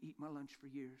tried to eat my lunch for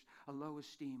years. A low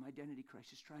esteem, identity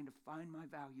crisis, trying to find my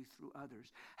value through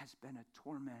others has been a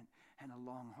torment and a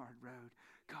long, hard road.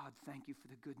 God, thank you for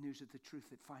the good news of the truth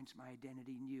that finds my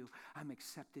identity in you. I'm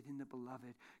accepted in the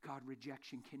beloved. God,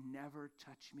 rejection can never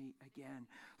touch me again.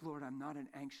 Lord, I'm not an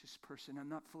anxious person. I'm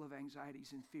not full of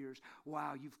anxieties and fears.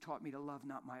 Wow, you've taught me to love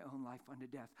not my own life unto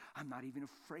death. I'm not even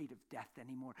afraid of death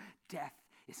anymore. Death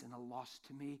isn't a loss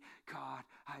to me. God,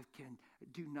 I can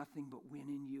do nothing but win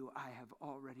in you. I have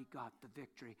already got the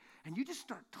victory. And you just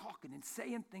start talking and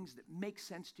saying things that make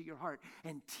sense to your heart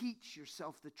and teach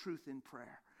yourself the truth in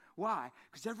prayer. Why?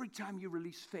 Because every time you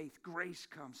release faith, grace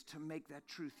comes to make that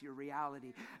truth your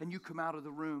reality. And you come out of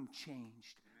the room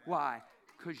changed. Why?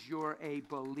 Because you're a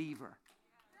believer.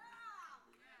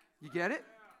 You get it?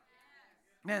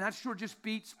 Man, that sure just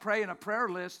beats praying a prayer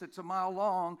list that's a mile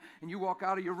long and you walk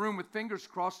out of your room with fingers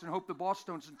crossed and hope the boss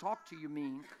doesn't talk to you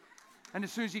mean. And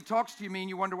as soon as he talks to you mean,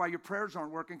 you wonder why your prayers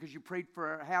aren't working because you prayed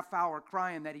for a half hour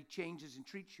crying that he changes and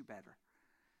treats you better.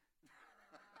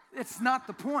 It's not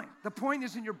the point. The point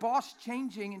isn't your boss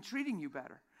changing and treating you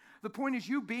better. The point is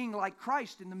you being like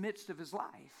Christ in the midst of his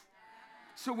life.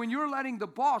 So when you're letting the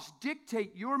boss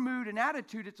dictate your mood and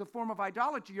attitude, it's a form of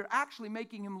idolatry. You're actually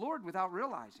making him Lord without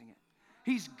realizing it.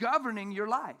 He's governing your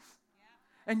life.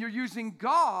 And you're using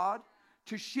God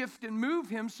to shift and move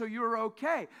him so you're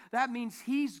okay. That means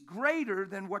he's greater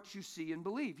than what you see and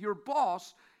believe. Your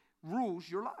boss rules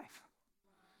your life.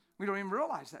 We don't even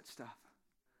realize that stuff.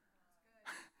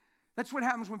 That's what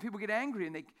happens when people get angry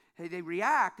and they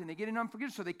react and they get in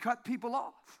unforgiveness, so they cut people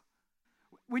off.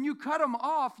 When you cut them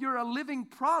off, you're a living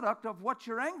product of what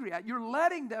you're angry at. You're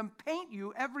letting them paint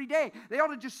you every day. They ought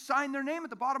to just sign their name at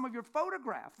the bottom of your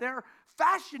photograph. They're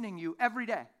fashioning you every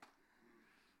day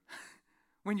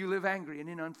when you live angry and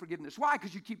in unforgiveness. Why?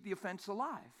 Because you keep the offense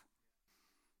alive.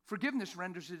 Forgiveness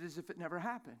renders it as if it never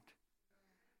happened.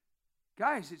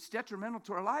 Guys, it's detrimental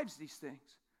to our lives, these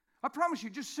things. I promise you,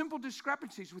 just simple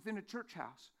discrepancies within a church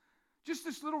house. Just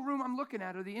this little room I'm looking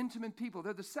at are the intimate people.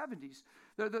 They're the 70s.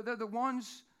 They're the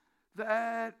ones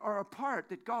that are apart,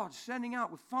 that God's sending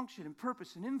out with function and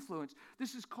purpose and influence.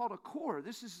 This is called a core.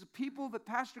 This is the people that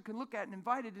pastor can look at and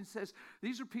invite it and says,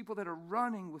 these are people that are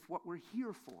running with what we're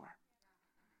here for.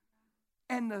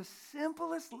 And the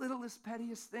simplest, littlest,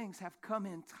 pettiest things have come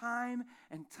in time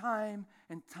and time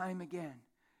and time again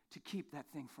to keep that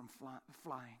thing from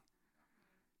flying.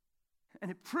 And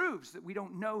it proves that we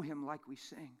don't know him like we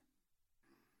sing.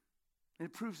 And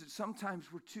it proves that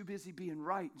sometimes we're too busy being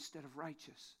right instead of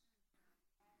righteous.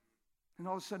 And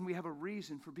all of a sudden we have a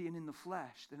reason for being in the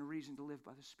flesh than a reason to live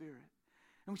by the Spirit.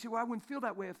 And we say, well, I wouldn't feel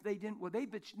that way if they didn't. Well, they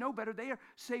know better. They are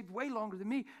saved way longer than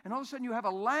me. And all of a sudden you have a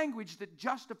language that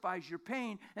justifies your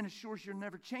pain and assures you're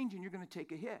never changing. You're going to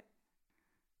take a hit.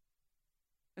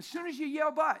 As soon as you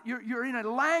yell but, you're in a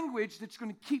language that's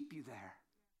going to keep you there.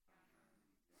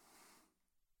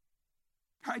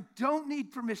 I don't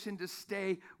need permission to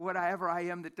stay whatever I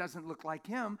am that doesn't look like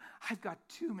him. I've got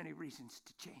too many reasons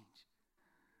to change.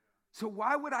 So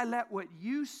why would I let what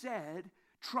you said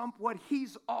trump what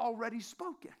he's already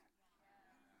spoken?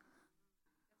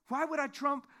 Why would I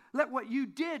let what you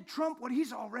did trump what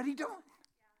he's already done?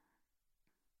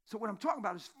 So what I'm talking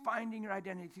about is finding your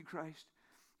identity through Christ.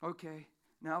 Okay,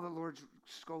 now the Lord's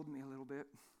scolding me a little bit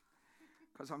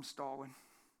because I'm stalling.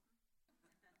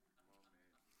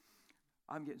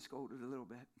 I'm getting scolded a little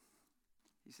bit.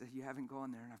 He said, you haven't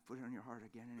gone there, and I've put it on your heart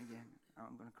again and again.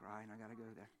 I'm going to cry, and I got to go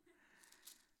there.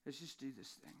 Let's just do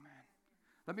this thing, man.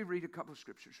 Let me read a couple of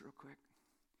scriptures real quick.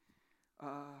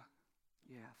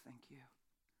 Thank you.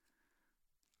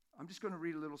 I'm just going to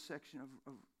read a little section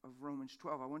of Romans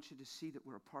 12. I want you to see that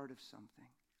we're a part of something.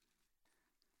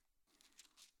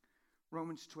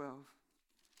 Romans 12.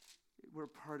 We're a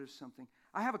part of something.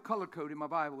 I have a color code in my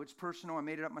Bible. It's personal. I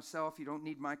made it up myself. You don't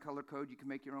need my color code. You can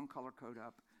make your own color code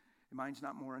up. Mine's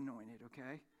not more anointed,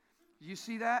 okay? You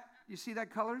see that? You see that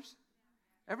colors?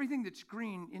 Everything that's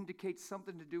green indicates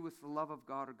something to do with the love of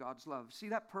God or God's love. See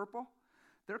that purple?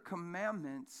 They're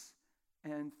commandments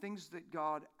and things that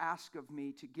God asks of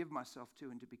me to give myself to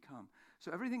and to become.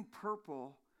 So everything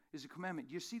purple is a commandment.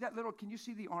 You see that little, can you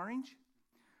see the orange?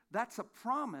 That's a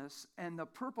promise, and the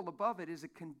purple above it is a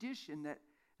condition that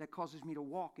causes me to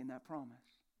walk in that promise.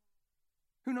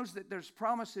 Who knows that there's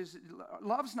promises?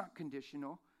 Love's not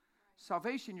conditional.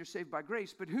 Salvation, you're saved by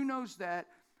grace. But who knows that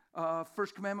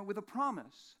first commandment with a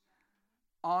promise?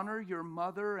 Honor your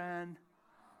mother and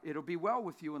it'll be well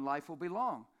with you and life will be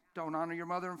long. Don't honor your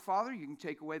mother and father, you can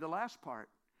take away the last part.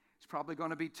 It's probably going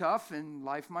to be tough and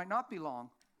life might not be long.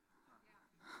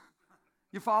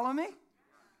 You follow me?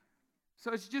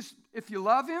 So it's just, if you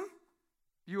love him,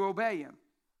 you obey him.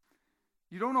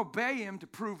 You don't obey him to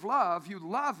prove love, you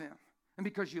love him. And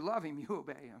because you love him, you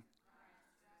obey him.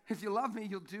 If you love me,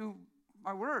 you'll do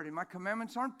my word. And my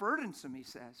commandments aren't burdensome, he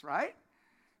says, right?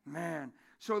 Man.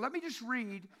 So let me just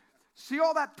read. See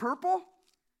all that purple?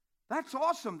 That's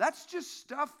awesome. That's just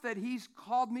stuff that he's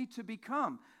called me to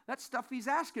become. That's stuff he's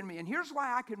asking me. And here's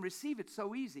why I can receive it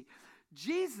so easy.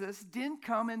 Jesus didn't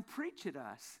come and preach at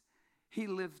us. He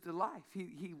lived a life.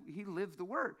 He lived the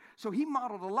word. So he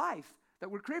modeled a life that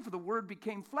we're created for. The word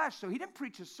became flesh. So he didn't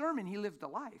preach a sermon. He lived a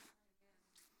life.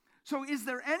 So is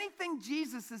there anything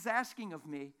Jesus is asking of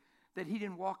me that he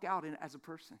didn't walk out in as a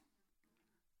person?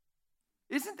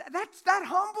 Isn't that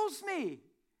humbles me?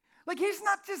 Like he's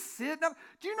not just sitting up.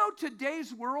 Do you know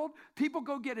today's world, people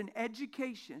go get an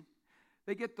education.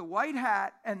 They get the white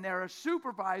hat and they're a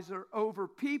supervisor over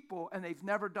people and they've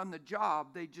never done the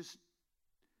job.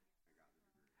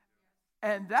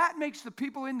 And that makes the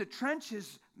people in the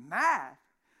trenches mad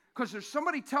because there's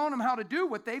somebody telling them how to do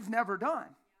what they've never done.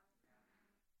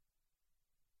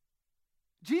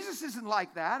 Jesus isn't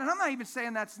like that, and I'm not even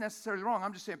saying that's necessarily wrong.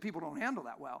 I'm just saying people don't handle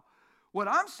that well. What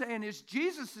I'm saying is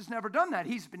Jesus has never done that.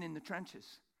 He's been in the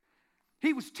trenches.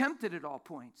 He was tempted at all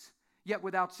points, yet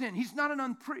without sin. He's not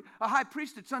a high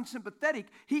priest that's unsympathetic.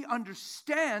 He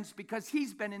understands because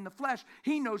he's been in the flesh.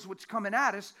 He knows what's coming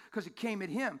at us because it came at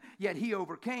him, yet he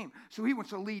overcame. So he wants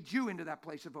to lead you into that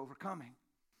place of overcoming.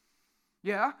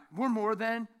 Yeah, we're more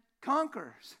than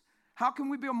conquerors. How can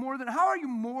we be how are you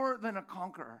more than a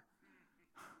conqueror?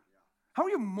 How are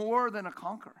you more than a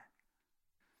conqueror?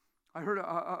 I heard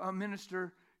a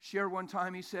minister share one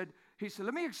time. He said,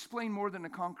 let me explain more than a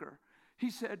conqueror. He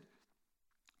said,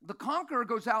 the conqueror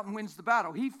goes out and wins the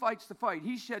battle. He fights the fight.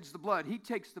 He sheds the blood. He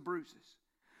takes the bruises.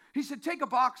 He said, take a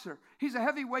boxer. He's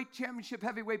a championship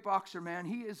heavyweight boxer, man.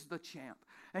 He is the champ.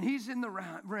 And he's in the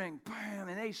ring, bam,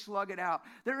 and they slug it out.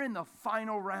 They're in the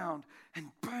final round,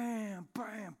 and bam,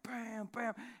 bam, bam,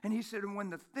 bam. And he said, and when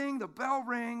the bell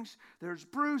rings, there's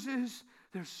bruises,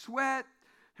 there's sweat,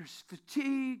 there's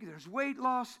fatigue, there's weight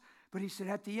loss. But he said,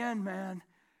 at the end, man,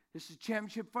 this is a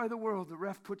championship fight of the world. The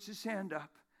ref puts his hand up,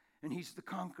 and he's the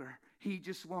conqueror. He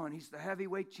just won. He's the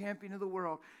heavyweight champion of the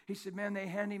world. He said, man, they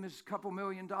hand him his $2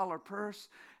 million purse,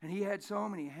 and he had so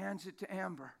many. He hands it to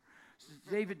Amber. So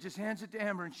David just hands it to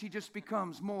Amber, and she just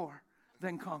becomes more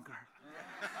than conqueror.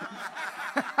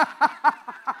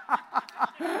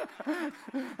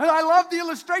 And I love the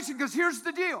illustration because here's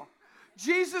the deal.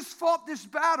 Jesus fought this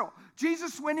battle.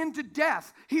 Jesus went into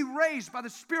death. He raised by the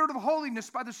Spirit of holiness,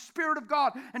 by the Spirit of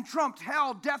God, and trumped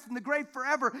hell, death, and the grave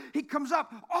forever. He comes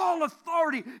up. All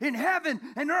authority in heaven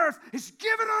and earth is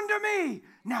given unto me.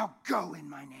 Now go in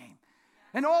my name.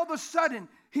 And all of a sudden,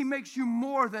 he makes you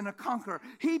more than a conqueror.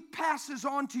 He passes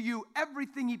on to you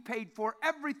everything he paid for,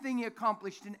 everything he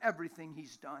accomplished, and everything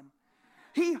he's done.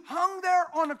 He hung there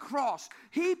on a cross.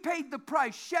 He paid the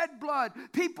price, shed blood.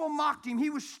 People mocked him. He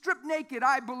was stripped naked,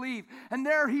 I believe. And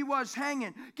there he was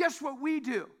hanging. Guess what we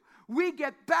do? We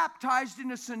get baptized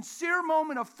in a sincere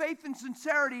moment of faith and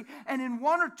sincerity. And in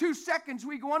 1 or 2 seconds,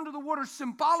 we go under the water,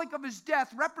 symbolic of his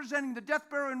death, representing the death,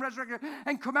 burial, and resurrection,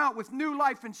 and come out with new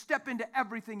life and step into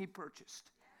everything he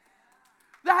purchased.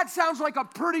 That sounds like a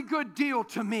pretty good deal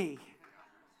to me.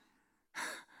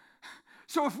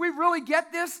 So if we really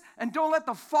get this and don't let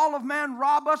the fall of man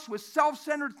rob us with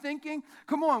self-centered thinking,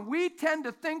 come on, we tend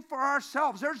to think for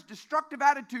ourselves. There's destructive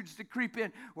attitudes that creep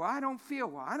in. Well, I don't feel,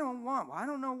 well, I don't want, well, I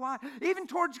don't know why. Even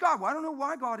towards God, well, I don't know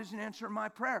why God isn't answering my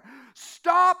prayer.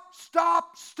 Stop.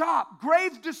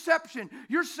 Grave deception.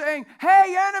 You're saying,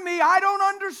 hey, enemy, I don't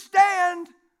understand.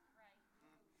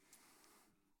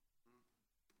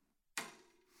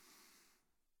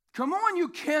 Come on, you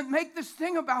can't make this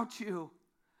thing about you.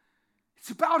 It's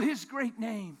about his great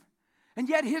name. And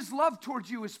yet his love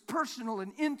towards you is personal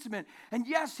and intimate. And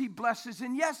yes, he blesses.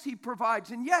 And yes, he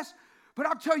provides. And yes, but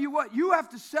I'll tell you what, you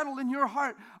have to settle in your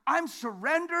heart. I'm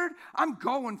surrendered. I'm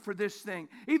going for this thing.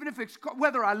 Even if it's,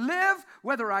 whether I live,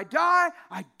 whether I die,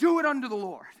 I do it unto the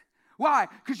Lord. Why?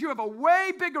 Because you have a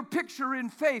way bigger picture in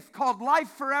faith called life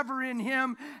forever in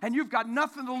him. And you've got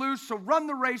nothing to lose. So run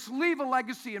the race, leave a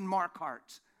legacy, and mark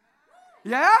hearts.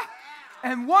 Yeah?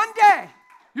 And one day,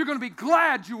 you're going to be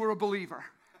glad you were a believer.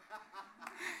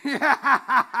 Well,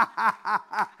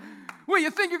 you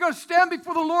think you're going to stand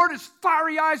before the Lord, his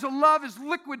fiery eyes of love, his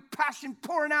liquid passion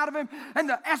pouring out of him, and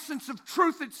the essence of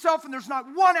truth itself, and there's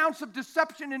not 1 ounce of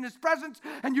deception in his presence,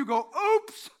 and you go,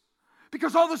 oops,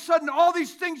 because all of a sudden, all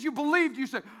these things you believed, you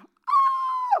say,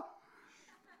 ah!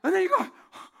 And then you go,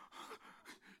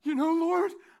 you know,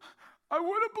 Lord, I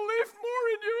would have believed more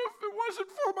in you if it wasn't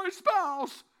for my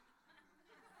spouse.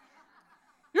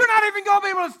 You're not even going to be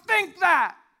able to think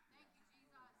that.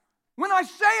 When I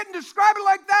say it and describe it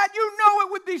like that, you know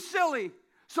it would be silly.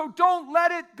 So don't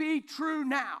let it be true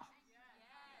now.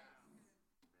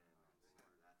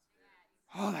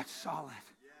 Oh, that's solid.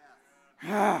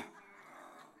 Yeah.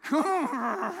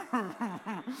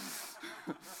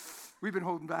 We've been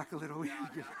holding back a little.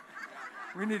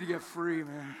 We need to get free,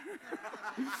 man.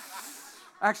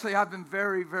 Actually, I've been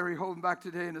very, very holding back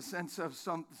today in the sense of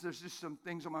there's just some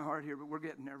things on my heart here, but we're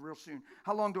getting there real soon.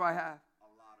 How long do I have? A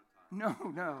lot of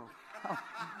time. No.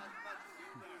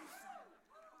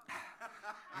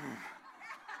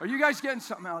 Are you guys getting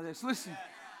something out of this? Listen,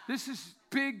 this is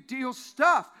big deal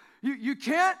stuff. You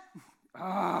can't.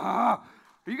 Are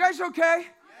you guys okay? Yeah.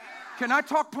 Can I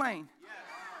talk plain? Yes.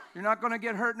 You're not going to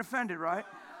get hurt and offended, right?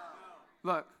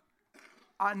 No. Look.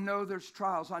 I know there's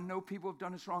trials. I know people have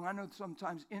done us wrong. I know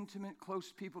sometimes intimate,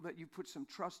 close people that you put some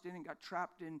trust in and got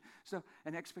trapped in stuff,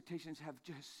 and expectations have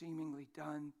just seemingly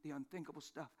done the unthinkable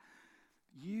stuff.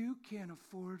 You can't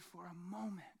afford for a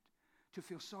moment to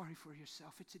feel sorry for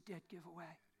yourself. It's a dead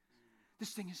giveaway.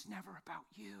 This thing is never about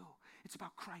you. It's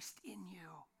about Christ in you.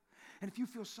 And if you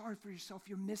feel sorry for yourself,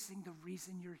 you're missing the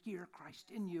reason you're here,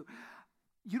 Christ in you.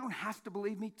 You don't have to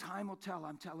believe me. Time will tell.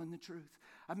 I'm telling the truth.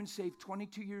 I've been saved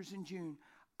 22 years in June.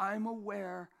 I'm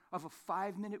aware of a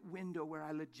 5-minute window where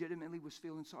I legitimately was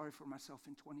feeling sorry for myself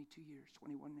in 22 years,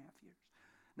 21 and a half years.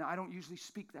 Now, I don't usually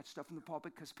speak that stuff in the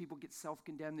pulpit because people get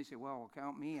self-condemned. They say, well,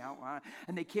 count me out.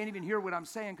 And they can't even hear what I'm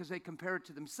saying because they compare it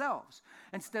to themselves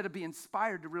instead of being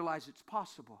inspired to realize it's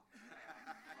possible.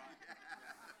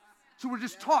 So we're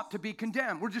just taught to be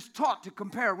condemned. We're just taught to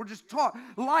compare. We're just taught.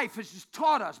 Life has just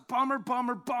taught us. Bummer,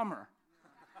 bummer, bummer.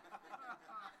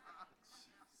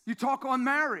 You talk on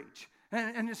marriage.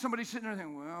 And somebody's sitting there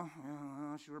thinking, well,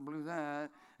 I sure blew that.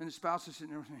 And the spouse is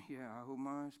sitting there saying, yeah, I hope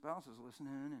my spouse is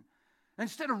listening. And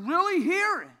instead of really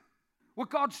hearing what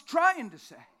God's trying to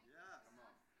say.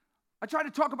 I try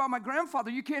to talk about my grandfather.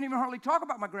 You can't even hardly talk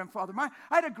about my grandfather. I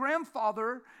had a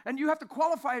grandfather, and you have to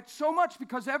qualify it so much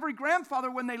because every grandfather,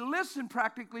 when they listen,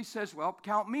 practically says, well,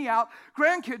 count me out.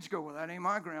 Grandkids go, well, that ain't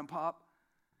my grandpop.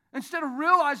 Instead of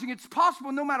realizing it's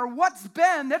possible no matter what's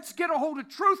been, let's get a hold of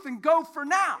truth and go for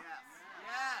now.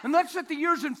 And let's let the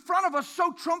years in front of us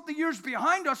so trump the years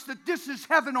behind us that this is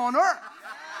heaven on earth.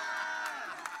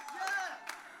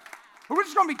 Or we're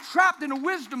just going to be trapped in a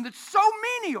wisdom that's so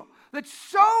menial, that's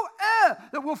so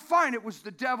that we'll find it was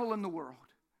the devil in the world.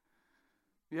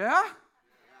 Yeah?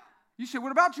 You say,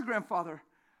 what about your grandfather?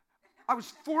 I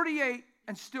was 48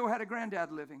 and still had a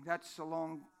granddad living. That's a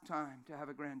long time to have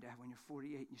a granddad when you're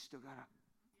 48 and you still got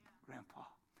a grandpa.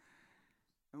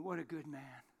 And what a good man.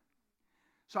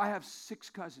 So I have 6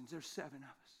 cousins. There's 7 of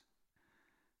us.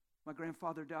 My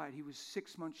grandfather died. He was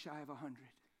 6 months shy of 100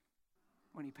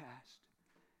 when he passed.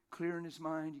 Clear in his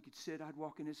mind. You could sit. I'd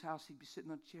walk in his house. He'd be sitting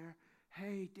on a chair.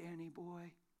 Hey, Danny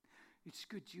boy, it's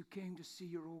good you came to see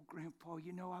your old grandpa.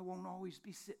 You know I won't always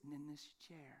be sitting in this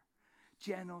chair.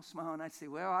 Gentle smile. And I'd say,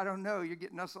 well, I don't know. You're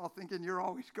getting us all thinking you're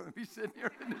always going to be sitting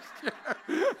here in this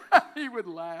chair. He would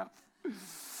laugh.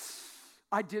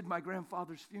 I did my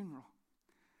grandfather's funeral.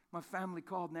 My family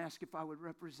called and asked if I would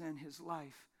represent his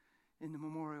life in the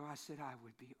memorial. I said I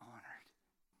would be honored.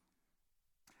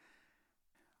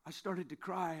 I started to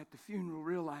cry at the funeral,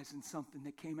 realizing something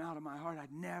that came out of my heart.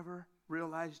 I'd never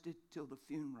realized it till the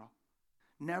funeral.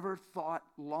 Never thought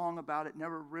long about it,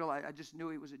 never realized. I just knew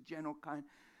he was a gentle, kind.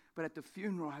 But at the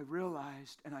funeral, I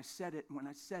realized, and I said it, and when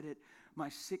I said it, my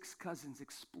 6 cousins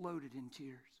exploded in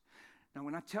tears. Now,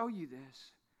 when I tell you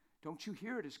this, don't you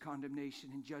hear it as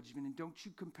condemnation and judgment, and don't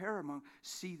you compare among,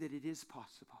 see that it is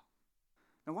possible.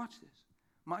 Now, watch this.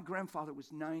 My grandfather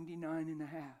was 99 and a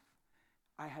half.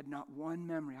 I had not one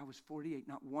memory. I was 48,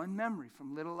 not one memory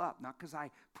from little up, not because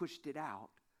I pushed it out.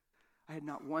 I had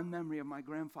not one memory of my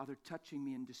grandfather touching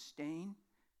me in disdain,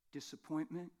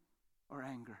 disappointment, or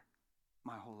anger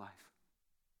my whole life.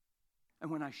 And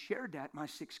when I shared that, my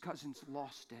 6 cousins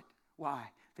lost it.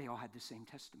 Why? They all had the same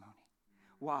testimony.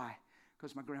 Why?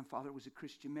 Because my grandfather was a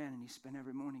Christian man, and he spent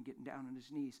every morning getting down on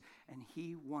his knees, and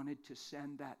he wanted to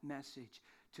send that message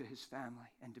to his family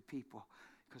and to people,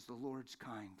 because the Lord's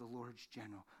kind, the Lord's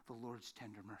gentle, the Lord's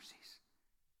tender mercies.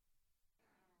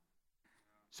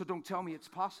 So don't tell me it's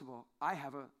possible. I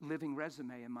have a living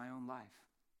resume in my own life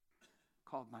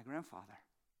called my grandfather,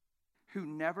 who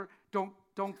never, don't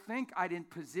think I didn't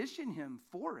position him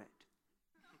for it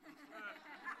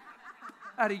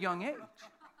at a young age.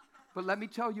 But let me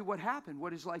tell you what happened,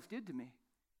 what his life did to me.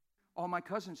 All my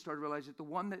cousins started realizing that the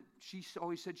one that she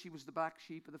always said she was the black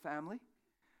sheep of the family,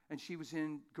 and she was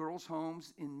in girls'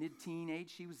 homes in mid-teen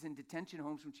age. She was in detention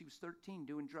homes when she was 13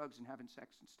 doing drugs and having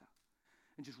sex and stuff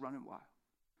and just running wild.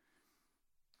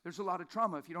 There's a lot of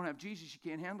trauma. If you don't have Jesus, you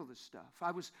can't handle this stuff.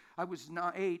 I was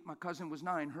 8, my cousin was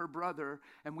 9, her brother,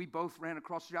 and we both ran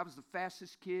across the street. I was the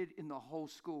fastest kid in the whole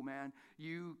school, man.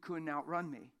 You couldn't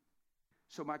outrun me.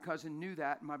 So my cousin knew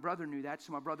that, and my brother knew that,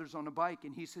 so my brother's on the bike,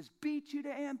 and he says, beat you to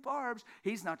Aunt Barb's.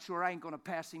 He's not sure I ain't going to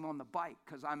pass him on the bike,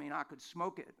 because, I could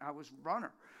smoke it. I was a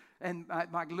runner. And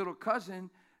my little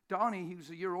cousin, Donnie, he was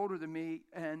a year older than me,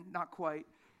 and not quite,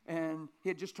 and he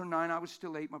had just turned 9. I was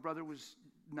still 8. My brother was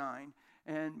 9.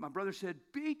 And my brother said,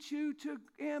 beat you to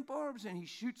Aunt Barb's, and he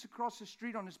shoots across the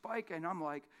street on his bike, and I'm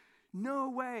like, no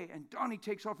way. And Donnie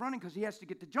takes off running because he has to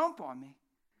get the jump on me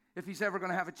if he's ever going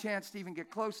to have a chance to even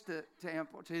get close to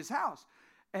his house.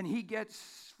 And he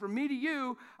gets, from me to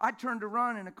you, I turn to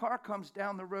run, and a car comes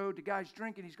down the road. The guy's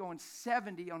drinking. He's going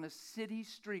 70 on a city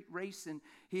street racing.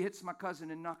 He hits my cousin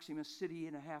and knocks him a city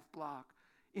and a half block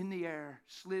in the air,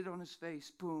 slid on his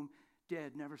face, boom,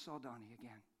 dead. Never saw Donnie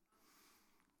again.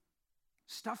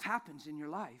 Stuff happens in your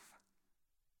life.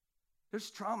 There's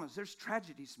traumas, there's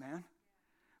tragedies, man.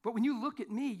 But when you look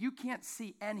at me, you can't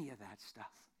see any of that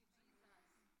stuff.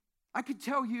 I could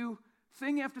tell you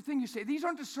thing after thing. You say, these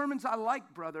aren't the sermons I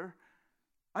like, brother.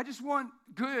 I just want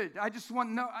good. I just want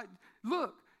no.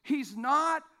 Look, he's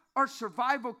not our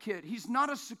survival kit. He's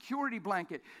not a security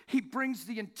blanket. He brings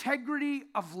the integrity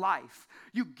of life.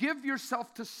 You give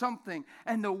yourself to something,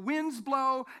 and the winds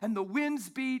blow, and the winds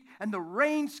beat, and the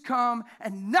rains come,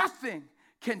 and nothing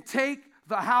can take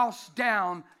the house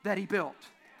down that he built.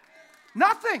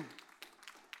 Nothing.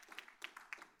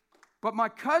 But my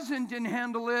cousin didn't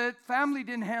handle it. Family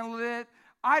didn't handle it.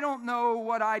 I don't know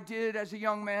what I did as a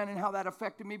young man and how that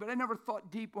affected me, but I never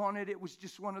thought deep on it. It was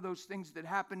just one of those things that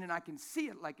happened, and I can see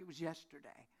it like it was yesterday.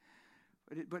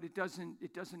 But it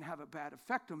doesn't have a bad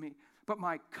effect on me. But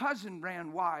my cousin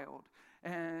ran wild,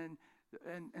 and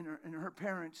her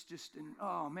parents just, and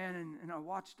I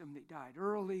watched them. They died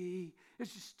early.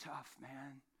 It's just tough,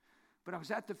 man. But I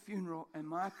was at the funeral, and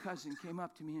my cousin came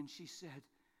up to me, and she said,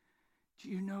 do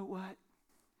you know what?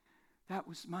 That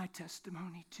was my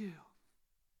testimony too.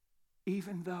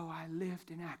 Even though I lived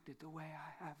and acted the way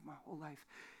I have my whole life,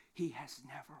 he has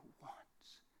never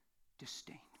once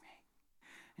disdained me.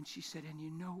 And she said, and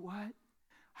you know what?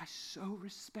 I so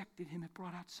respected him. It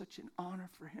brought out such an honor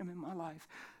for him in my life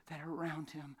that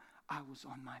around him, I was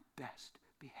on my best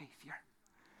behavior.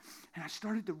 And I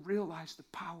started to realize the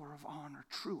power of honor,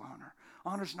 true honor.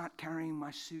 Honor's not carrying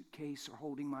my suitcase or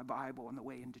holding my Bible on the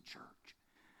way into church.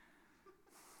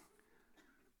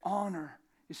 Honor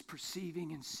is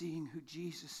perceiving and seeing who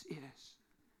Jesus is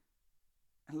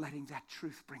and letting that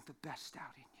truth bring the best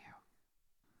out in you.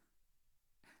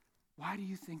 Why do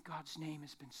you think God's name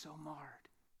has been so marred?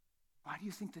 Why do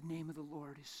you think the name of the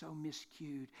Lord is so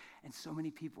miscued and so many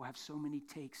people have so many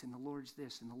takes and the Lord's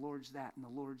this and the Lord's that and the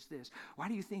Lord's this? Why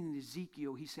do you think in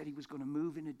Ezekiel he said he was going to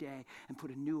move in a day and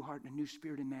put a new heart and a new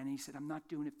spirit in man? And he said, I'm not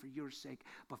doing it for your sake,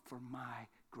 but for my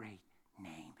great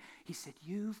name. He said,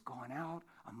 you've gone out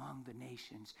among the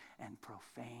nations and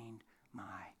profaned my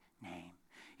name.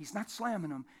 He's not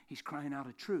slamming them. He's crying out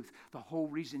a truth. The whole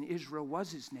reason Israel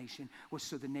was his nation was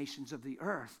so the nations of the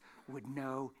earth would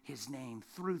know his name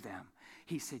through them.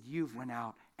 He said, you've went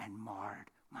out and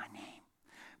marred my name.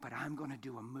 But I'm going to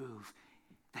do a move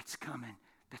that's coming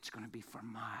that's going to be for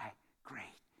my great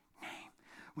name.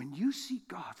 When you see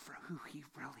God for who he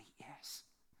really is,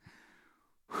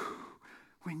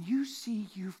 when you see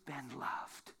you've been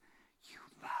loved, you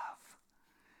love.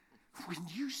 When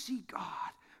you see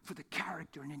God for the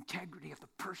character and integrity of the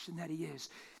person that he is,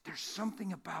 there's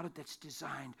something about it that's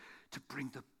designed to bring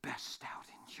the best out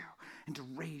in you and to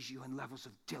raise you in levels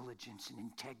of diligence and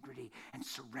integrity and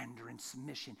surrender and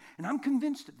submission. And I'm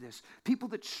convinced of this. People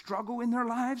that struggle in their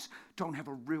lives don't have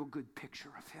a real good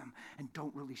picture of him and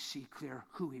don't really see clear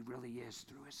who he really is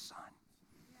through his son.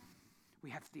 We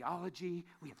have theology,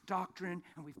 we have doctrine,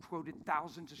 and we've quoted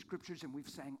thousands of scriptures, and we've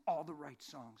sang all the right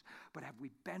songs. But have we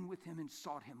been with him and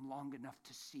sought him long enough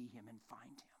to see him and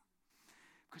find him?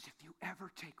 Because if you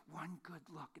ever take one good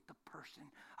look at the person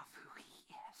of who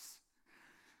he is,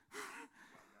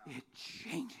 it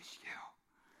changes you,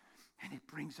 and it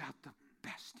brings out the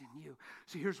best in you.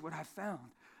 So here's what I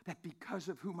found, that because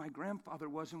of who my grandfather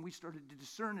was, and we started to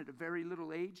discern at a very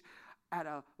little age, at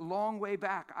a long way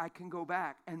back, I can go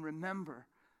back and remember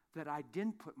that I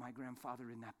didn't put my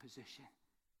grandfather in that position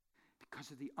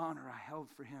because of the honor I held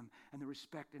for him and the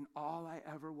respect, and all I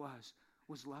ever was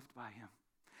loved by him.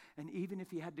 And even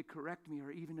if he had to correct me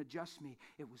or even adjust me,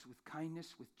 it was with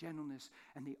kindness, with gentleness,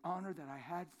 and the honor that I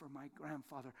had for my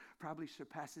grandfather probably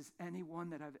surpasses anyone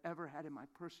that I've ever had in my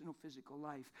personal physical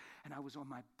life, and I was on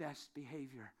my best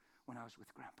behavior when I was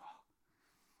with Grandpa.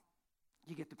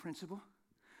 You get the principle?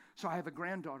 So I have a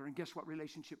granddaughter, and guess what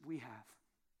relationship we have?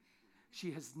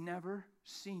 She has never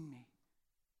seen me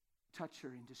touch her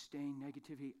in disdain,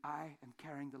 negativity. I am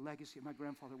carrying the legacy of my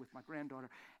grandfather with my granddaughter,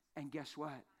 and guess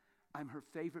what? I'm her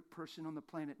favorite person on the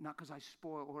planet, not because I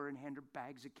spoil her and hand her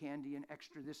bags of candy and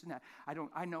extra this and that.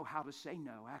 I know how to say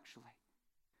no, actually.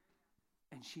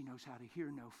 And she knows how to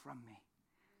hear no from me.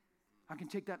 I can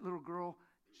take that little girl,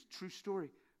 true story,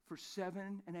 for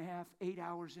 7.5, 8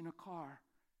 hours in a car,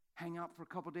 hang out for a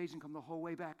couple days and come the whole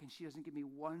way back, and she doesn't give me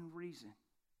one reason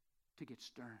to get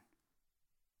stern.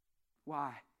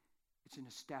 Why? It's an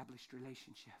established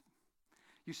relationship.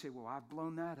 You say, well, I've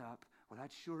blown that up. Well,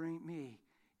 that sure ain't me.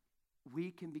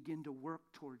 We can begin to work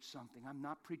towards something. I'm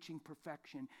not preaching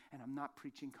perfection, and I'm not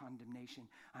preaching condemnation.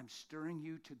 I'm stirring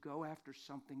you to go after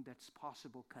something that's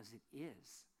possible, because it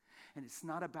is. And it's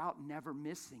not about never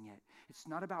missing it. It's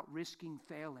not about risking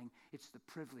failing. It's the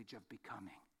privilege of becoming.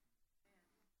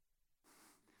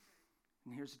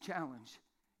 And here's the challenge.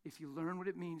 If you learn what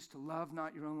it means to love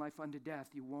not your own life unto death,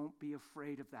 you won't be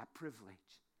afraid of that privilege,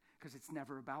 because it's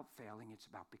never about failing, it's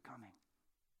about becoming.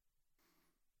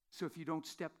 So if you don't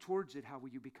step towards it, how will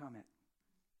you become it?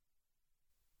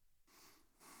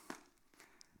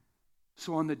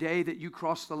 So on the day that you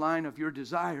cross the line of your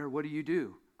desire, what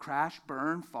do? Crash,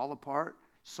 burn, fall apart,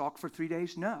 sulk for 3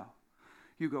 days? No.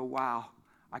 You go, wow,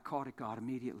 I caught it, God,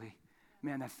 immediately.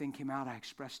 Man, that thing came out. I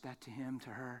expressed that to him, to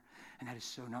her, and that is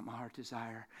so not my heart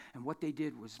desire. And what they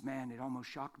did was, man, it almost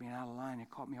shocked me and out of line.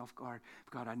 It caught me off guard.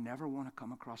 God, I never want to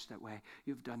come across that way.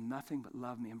 You've done nothing but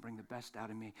love me and bring the best out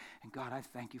of me. And God, I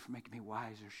thank you for making me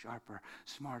wiser, sharper,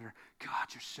 smarter. God,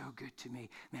 you're so good to me.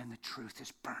 Man, the truth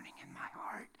is burning in my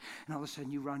heart. And all of a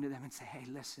sudden you run to them and say, hey,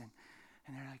 listen.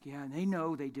 And they're like, yeah, and they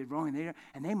know they did wrong.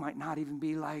 And they might not even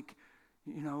be like,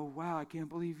 wow, I can't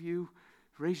believe you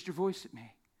raised your voice at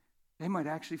me. They might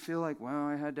actually feel like, well,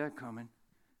 I had that coming.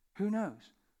 Who knows?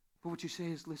 But what you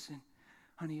say is, listen,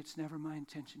 honey, it's never my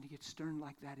intention to get stern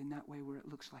like that in that way where it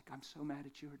looks like I'm so mad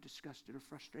at you or disgusted or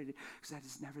frustrated, because that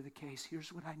is never the case.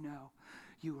 Here's what I know.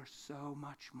 You are so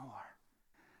much more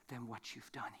than what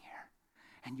you've done here.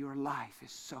 And your life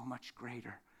is so much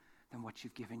greater than what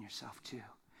you've given yourself to.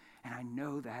 And I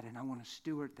know that, and I want to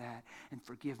steward that, and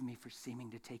forgive me for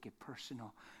seeming to take it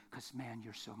personal, because, man,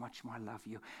 you're so much more. I love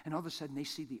you. And all of a sudden, they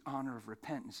see the honor of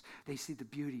repentance. They see the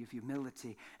beauty of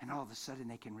humility, and all of a sudden,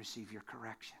 they can receive your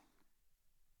correction.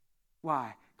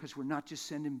 Why? Because we're not just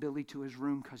sending Billy to his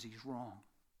room because he's wrong.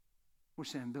 We're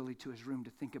sending Billy to his room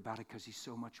to think about it because he's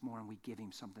so much more, and we give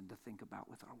him something to think about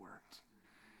with our words.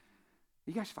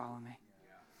 You guys follow me?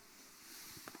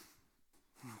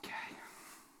 Okay.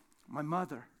 My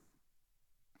mother,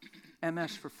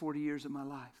 MS for 40 years of my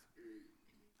life.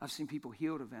 I've seen people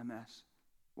healed of MS.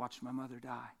 Watched my mother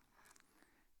die.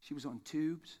 She was on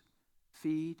tubes,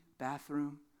 feed,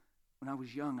 bathroom. When I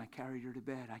was young, I carried her to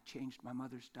bed. I changed my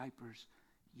mother's diapers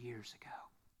years ago.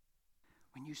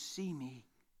 When you see me,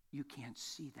 you can't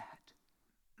see that.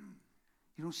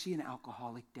 You don't see an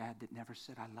alcoholic dad that never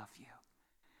said, I love you.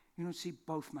 You don't see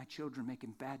both my children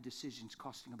making bad decisions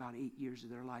costing about 8 years of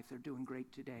their life. They're doing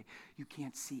great today. You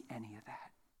can't see any of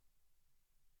that.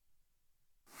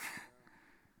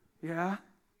 Yeah?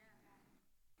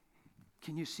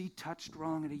 Can you see touched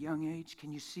wrong at a young age?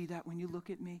 Can you see that when you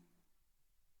look at me?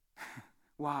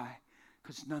 Why?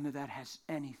 Because none of that has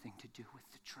anything to do with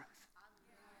the truth.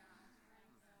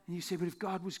 And you say, but if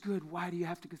God was good, why do you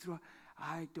have to go through?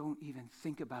 I don't even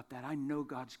think about that. I know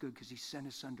God's good because he sent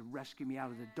his son to rescue me out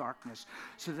of the darkness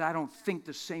so that I don't think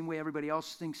the same way everybody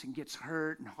else thinks and gets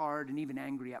hurt and hard and even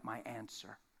angry at my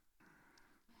answer.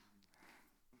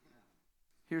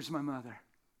 Here's my mother.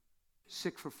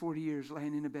 Sick for 40 years,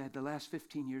 laying in a bed. The last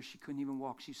 15 years, she couldn't even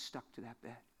walk. She's stuck to that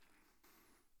bed.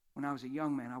 When I was a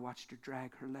young man, I watched her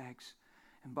drag her legs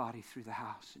and body through the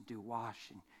house and do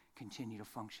wash and continue to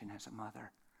function as a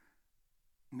mother.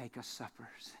 Make us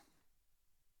suppers.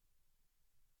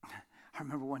 I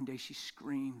remember one day she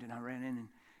screamed and I ran in and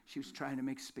she was trying to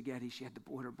make spaghetti. She had the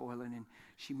water boiling and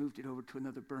she moved it over to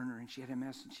another burner and she had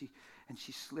MS and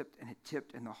she slipped and it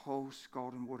tipped and the whole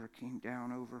scalding water came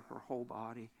down over her whole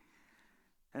body.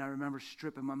 And I remember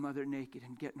stripping my mother naked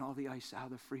and getting all the ice out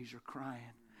of the freezer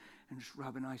crying and just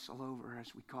rubbing ice all over her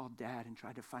as we called Dad and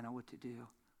tried to find out what to do.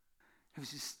 It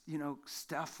was just,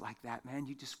 stuff like that, man.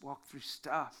 You just walk through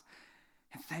stuff.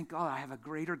 And thank God I have a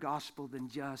greater gospel than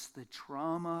just the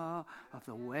trauma of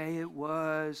the way it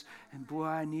was. And boy,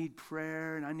 I need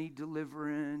prayer and I need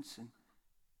deliverance. And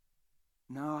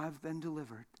no, I've been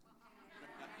delivered.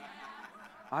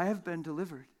 I have been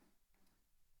delivered.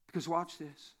 Because watch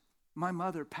this. My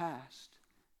mother passed.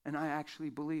 And I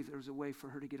actually believe there's a way for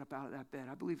her to get up out of that bed.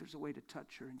 I believe there's a way to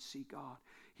touch her and see God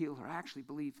heal her. I actually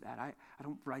believe that. I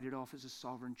don't write it off as a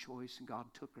sovereign choice and God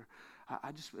took her.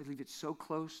 I just believe it's so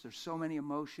close. There's so many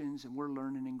emotions and we're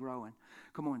learning and growing.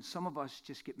 Come on, some of us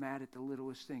just get mad at the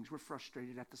littlest things. We're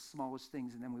frustrated at the smallest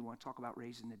things and then we want to talk about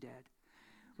raising the dead.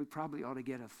 We probably ought to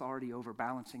get authority over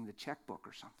balancing the checkbook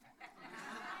or something.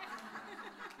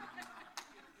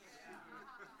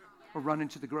 Or running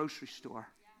to the grocery store.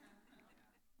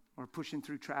 Or pushing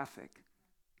through traffic.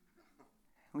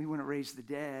 We want to raise the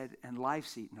dead and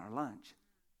life's eating our lunch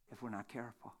if we're not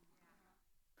careful.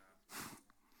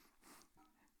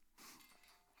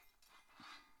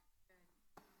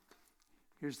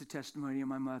 Here's the testimony of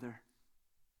my mother.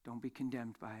 Don't be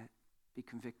condemned by it. Be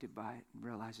convicted by it and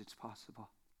realize it's possible.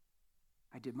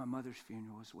 I did my mother's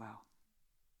funeral as well.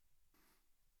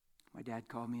 My dad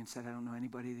called me and said, I don't know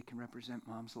anybody that can represent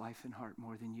Mom's life and heart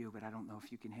more than you, but I don't know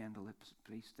if you can handle it.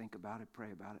 Please think about it,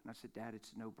 pray about it. And I said, Dad,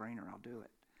 it's a no-brainer. I'll do it.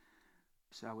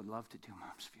 So I would love to do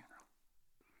Mom's funeral.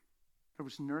 There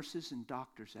was nurses and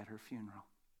doctors at her funeral.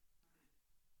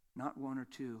 Not one or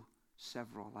two,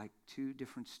 several, like 2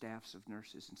 different staffs of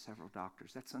nurses and several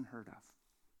doctors. That's unheard of.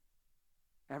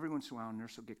 Every once in a while, a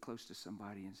nurse will get close to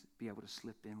somebody and be able to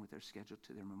slip in with their schedule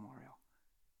to their memorial.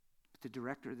 But the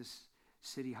director of this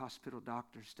City Hospital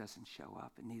doctors doesn't show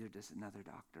up, and neither does another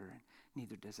doctor, and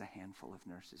neither does a handful of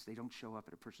nurses. They don't show up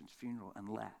at a person's funeral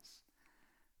unless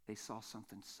they saw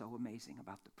something so amazing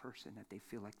about the person that they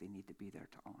feel like they need to be there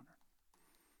to honor.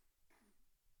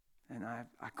 And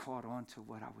I caught on to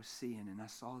what I was seeing, and I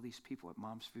saw these people at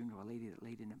Mom's funeral, a lady that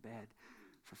laid in a bed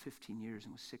for 15 years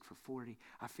and was sick for 40.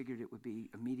 I figured it would be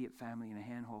immediate family and a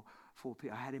handful full of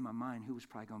people. I had in my mind who was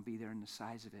probably going to be there and the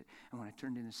size of it. And when I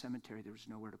turned in the cemetery, there was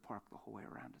nowhere to park the whole way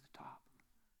around to the top.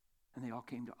 And they all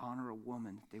came to honor a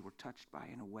woman that they were touched by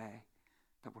in a way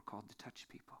that we're called to touch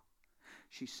people.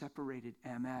 She separated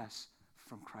MS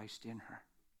from Christ in her.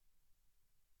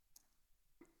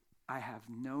 I have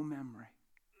no memory,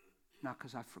 not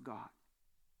because I forgot,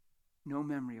 no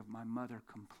memory of my mother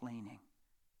complaining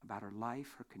about her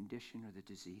life, her condition, or the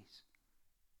disease.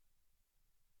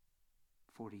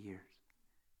 40 years.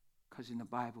 Because in the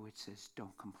Bible it says,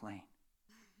 don't complain.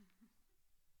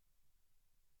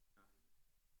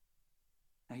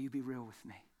 Now you be real with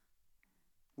me.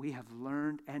 We have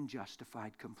learned and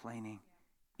justified complaining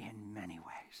in many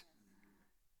ways.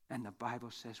 And the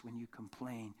Bible says when you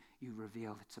complain, you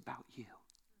reveal it's about you.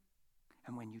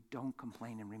 And when you don't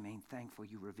complain and remain thankful,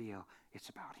 you reveal it's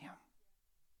about him.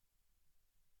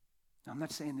 Now, I'm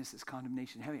not saying this is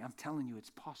condemnation heavy. I'm telling you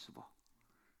it's possible.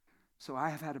 So I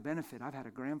have had a benefit. I've had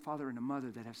a grandfather and a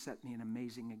mother that have set me an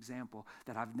amazing example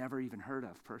that I've never even heard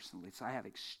of personally. So I have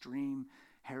extreme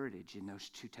heritage in those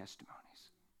two testimonies.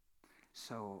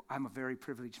 So I'm a very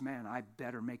privileged man. I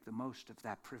better make the most of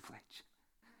that privilege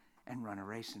and run a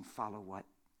race and follow what?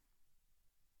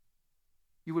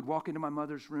 You would walk into my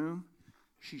mother's room.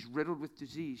 She's riddled with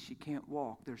disease. She can't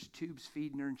walk. There's tubes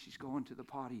feeding her, and she's going to the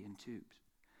potty in tubes.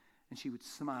 And she would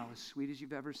smile as sweet as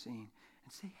you've ever seen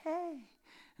and say, hey.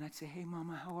 And I'd say, hey,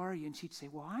 Mama, how are you? And she'd say,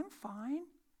 well, I'm fine.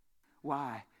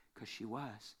 Why? Because she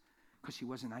was. Because she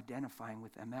wasn't identifying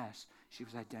with MS. She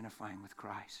was identifying with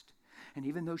Christ. And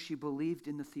even though she believed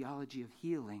in the theology of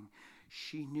healing,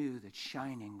 she knew that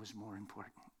shining was more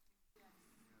important.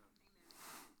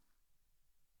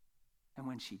 And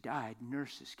when she died,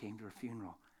 nurses came to her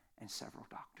funeral and several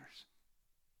doctors.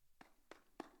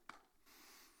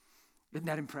 Isn't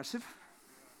that impressive?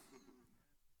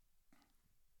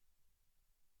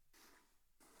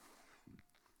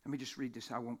 Let me just read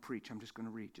this. I won't preach. I'm just going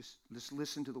to read. Just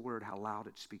listen to the word, how loud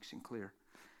it speaks and clear.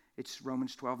 It's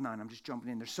Romans 12:9. I'm just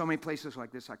jumping in. There's so many places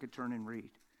like this I could turn and read.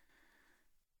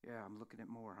 Yeah, I'm looking at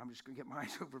more. I'm just going to get my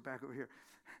eyes back over here.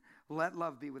 Let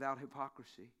love be without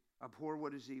hypocrisy. Abhor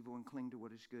what is evil and cling to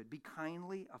what is good. Be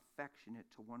kindly affectionate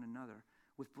to one another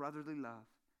with brotherly love,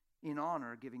 in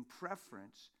honor, giving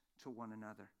preference to one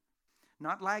another.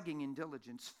 Not lagging in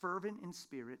diligence, fervent in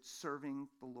spirit, serving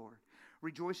the Lord.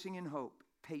 Rejoicing in hope,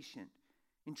 patient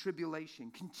in tribulation,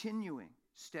 continuing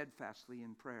steadfastly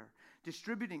in prayer.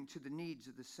 Distributing to the needs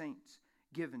of the saints,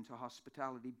 given to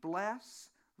hospitality. Bless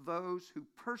those who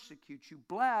persecute you.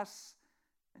 Bless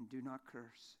and do not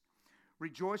curse.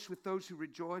 Rejoice with those who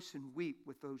rejoice and weep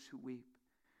with those who weep.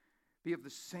 Be of the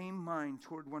same mind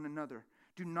toward one another.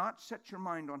 Do not set your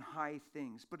mind on high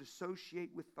things, but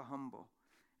associate with the humble.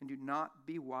 And do not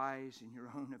be wise in your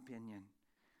own opinion.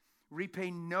 Repay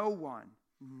no one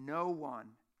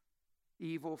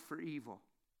evil for evil.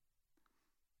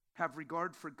 Have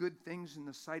regard for good things in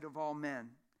the sight of all men.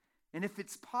 And if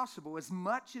it's possible, as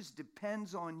much as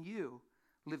depends on you,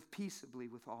 live peaceably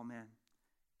with all men.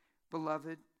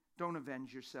 Beloved, don't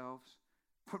avenge yourselves,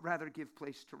 but rather give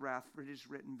place to wrath, for it is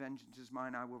written, vengeance is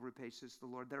mine, I will repay, says the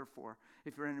Lord. Therefore,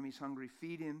 if your enemy is hungry,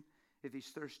 feed him. If he's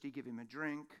thirsty, give him a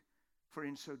drink. For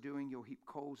in so doing, you'll heap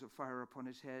coals of fire upon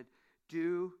his head.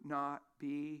 Do not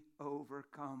be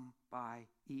overcome by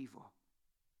evil,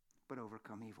 but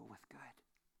overcome evil with good.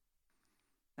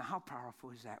 Now, how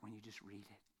powerful is that when you just read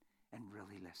it and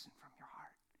really listen from your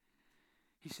heart?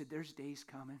 He said, there's days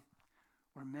coming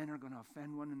where men are going to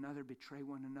offend one another, betray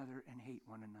one another, and hate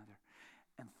one another.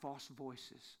 And false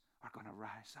voices are going to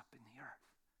rise up in the earth.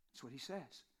 That's what he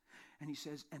says. And he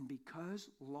says, and because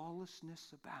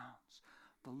lawlessness abounds,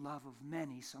 the love of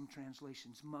many, some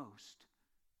translations most,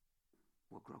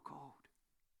 will grow cold.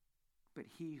 But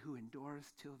he who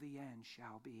endureth till the end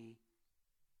shall be.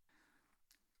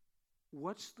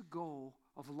 What's the goal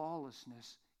of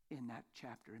lawlessness in that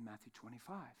chapter in Matthew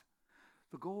 25?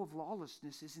 The goal of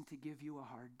lawlessness isn't to give you a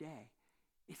hard day.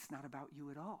 It's not about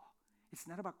you at all. It's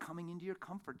not about coming into your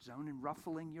comfort zone and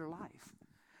ruffling your life.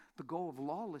 The goal of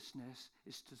lawlessness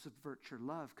is to subvert your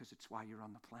love because it's why you're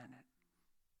on the planet.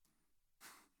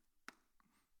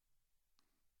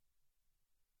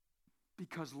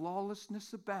 Because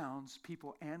lawlessness abounds,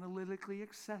 people analytically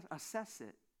assess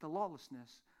it, the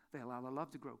lawlessness. They allow their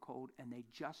love to grow cold, and they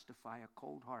justify a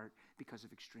cold heart because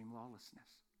of extreme lawlessness.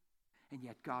 And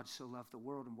yet God so loved the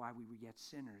world, and while we were yet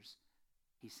sinners,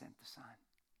 he sent the Son.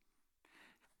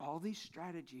 All these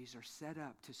strategies are set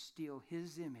up to steal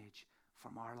his image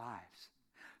from our lives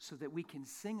so that we can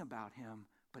sing about him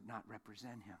but not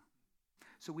represent him.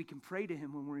 So we can pray to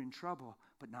him when we're in trouble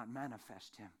but not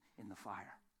manifest him in the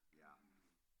fire.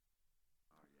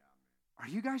 Are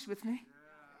you guys with me?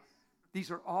 These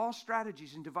are all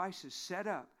strategies and devices set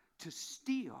up to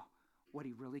steal what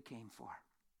he really came for.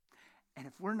 And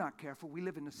if we're not careful, we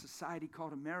live in a society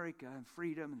called America and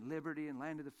freedom and liberty and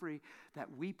land of the free,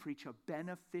 that we preach a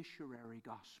beneficiary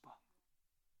gospel.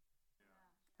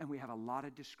 And we have a lot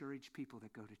of discouraged people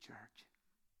that go to church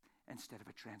instead of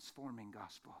a transforming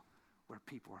gospel where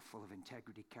people are full of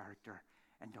integrity, character,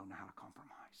 and don't know how to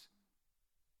compromise.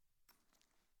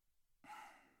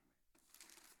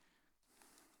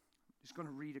 Just going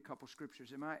to read a couple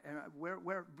scriptures.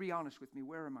 Where? Be honest with me.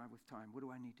 Where am I with time? What do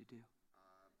I need to do?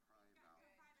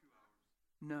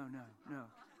 No.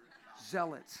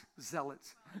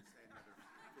 Zealots.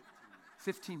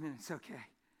 15 minutes, okay.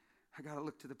 I got to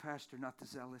look to the pastor, not the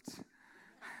zealots.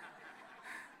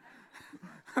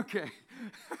 Okay.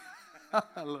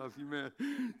 I love you, man.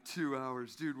 2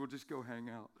 hours. Dude, we'll just go hang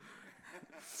out.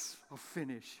 I'll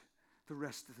finish the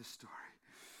rest of the story.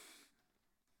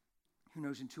 Who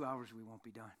knows, in 2 hours we won't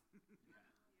be done.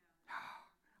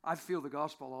 I feel the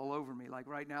gospel all over me. Like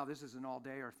right now, this is an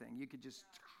all-dayer thing. You could just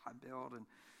build and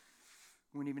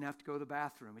wouldn't even have to go to the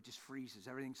bathroom. It just freezes.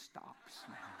 Everything stops,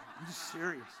 man. I'm just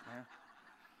serious, man.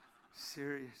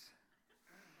 Serious.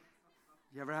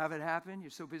 You ever have it happen? You're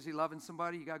so busy loving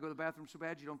somebody, you got to go to the bathroom so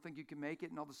bad you don't think you can make it,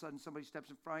 and all of a sudden somebody steps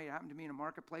in front of you. It happened to me in a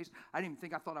marketplace. I didn't even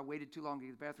think, I thought I waited too long to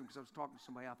get to the bathroom because I was talking to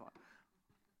somebody I thought.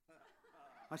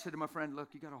 I said to my friend, look,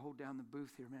 you got to hold down the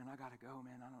booth here, man. I got to go,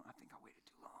 man. I think I waited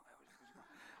too long.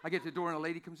 I get to the door and a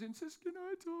lady comes in and says, can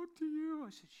I talk to you?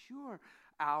 I said, sure.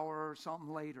 Hour or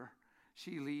something later,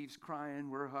 she leaves crying.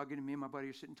 We're hugging, and me and my buddy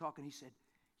are sitting talking. He said,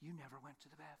 you never went to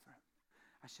the bathroom.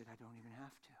 I said, I don't even have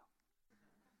to.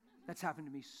 That's happened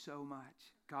to me so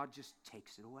much. God just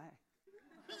takes it away.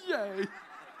 Yay.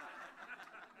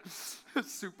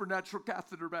 Supernatural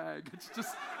catheter bag. It's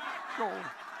just going.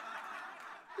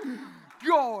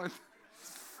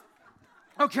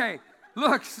 Okay,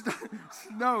 look.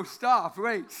 No, stop.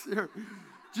 Wait. Do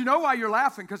you know why you're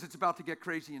laughing? Because it's about to get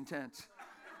crazy intense.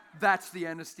 That's the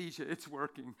anesthesia. It's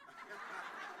working.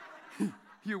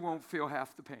 You won't feel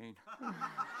half the pain.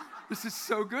 This is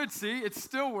so good. See, it's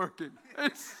still working.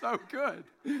 It's so good.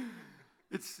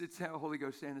 It's how Holy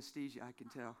Ghost anesthesia, I can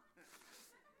tell.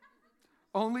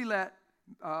 Only let,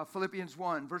 Philippians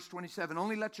 1, verse 27,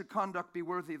 only let your conduct be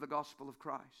worthy of the gospel of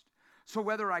Christ. So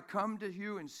whether I come to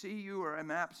you and see you or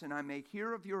am absent, I may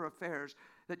hear of your affairs.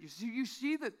 That you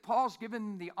see that Paul's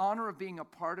given the honor of being a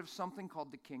part of something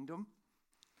called the kingdom.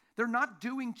 They're not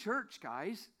doing church,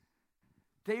 guys.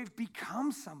 They've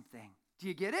become something. Do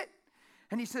you get it?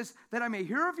 And he says, that I may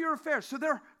hear of your affairs. So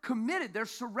they're committed. They're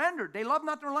surrendered. They love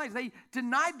not their lives. They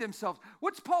denied themselves.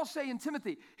 What's Paul say in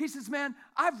Timothy? He says, man,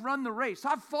 I've run the race.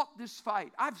 I've fought this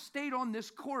fight. I've stayed on this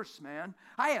course, man.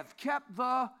 I have kept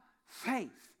the faith.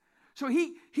 So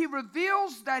he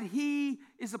reveals that he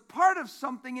is a part of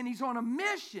something and he's on a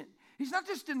mission. He's not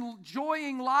just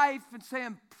enjoying life and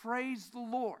saying, praise the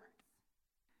Lord.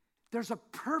 There's a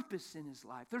purpose in his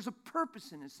life. There's a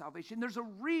purpose in his salvation. There's a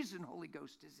reason Holy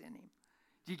Ghost is in him.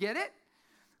 Do you get it?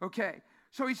 Okay.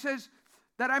 So he says,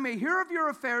 that I may hear of your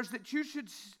affairs, that you should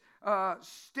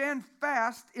stand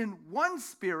fast in one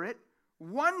spirit,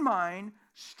 one mind,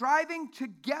 striving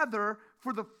together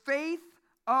for the faith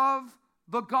of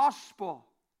the gospel.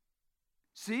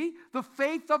 See? The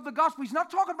faith of the gospel. He's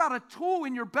not talking about a tool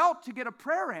in your belt to get a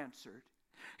prayer answered.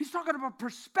 He's talking about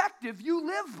perspective you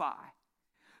live by.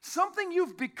 Something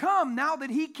you've become now that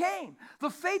he came.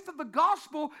 The faith of the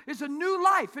gospel is a new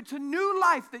life. It's a new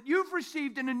life that you've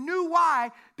received and a new why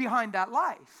behind that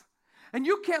life. And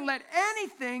you can't let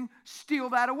anything steal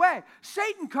that away.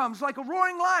 Satan comes like a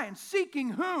roaring lion, seeking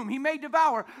whom he may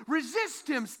devour. Resist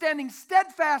him, standing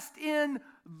steadfast in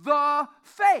the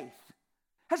faith.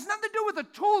 Has nothing to do with a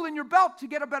tool in your belt to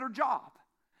get a better job.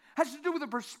 Has to do with the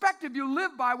perspective you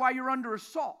live by while you're under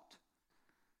assault.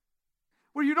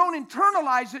 Where you don't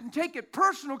internalize it and take it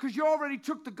personal because you already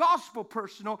took the gospel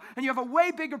personal and you have a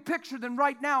way bigger picture than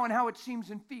right now and how it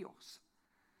seems and feels.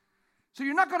 So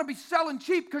you're not going to be selling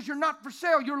cheap because you're not for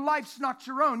sale. Your life's not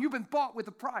your own. You've been bought with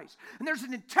a price. And there's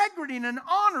an integrity and an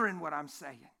honor in what I'm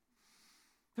saying.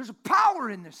 There's a power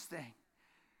in this thing.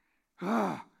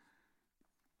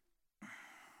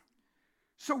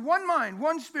 So one mind,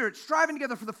 one spirit, striving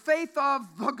together for the faith of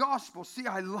the gospel. See,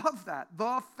 I love that.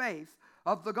 The faith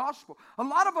of the gospel. A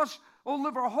lot of us will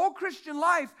live our whole Christian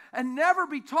life and never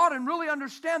be taught and really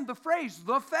understand the phrase,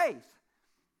 the faith.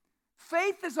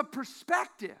 Faith is a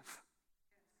perspective.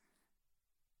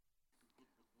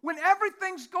 When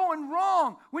everything's going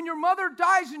wrong, when your mother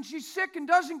dies and she's sick and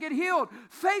doesn't get healed,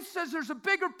 faith says there's a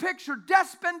bigger picture.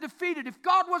 Death's been defeated. If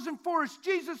God wasn't for us,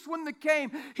 Jesus wouldn't have came.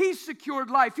 He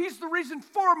secured life. He's the reason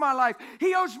for my life.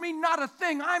 He owes me not a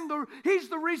thing. He's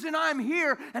the reason I'm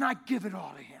here, and I give it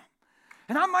all to him.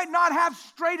 And I might not have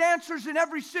straight answers in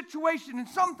every situation, and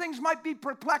some things might be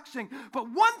perplexing. But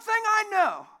one thing I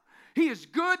know, he is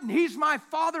good, and he's my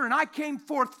Father, and I came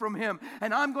forth from him.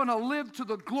 And I'm going to live to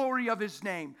the glory of his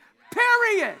name.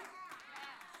 Period.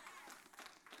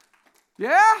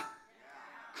 Yeah?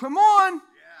 Come on.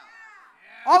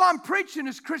 All I'm preaching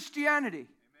is Christianity.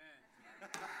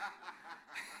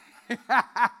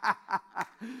 That's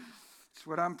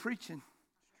what I'm preaching.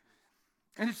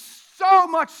 And it's so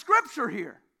much scripture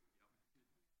here.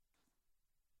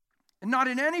 And not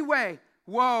in any way,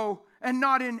 woe, and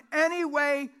not in any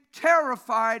way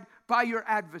terrified by your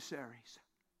adversaries.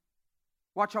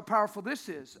 Watch how powerful this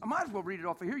is. I might as well read it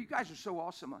off of here. You guys are so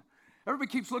awesome.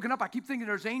 Everybody keeps looking up. I keep thinking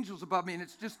there's angels above me, and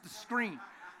it's just the screen.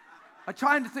 I'm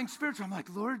trying to think spiritual. I'm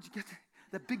like, Lord, you get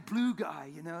that big blue guy,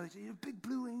 you know, a big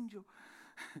blue angel.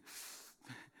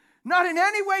 Not in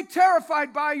any way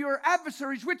terrified by your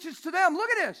adversaries, which is to them. Look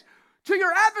at this. To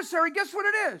your adversary, guess what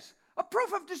it is? A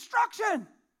proof of destruction.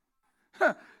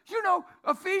 You know,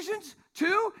 Ephesians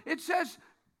 2, it says,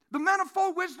 the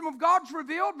manifold wisdom of God's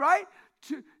revealed, right?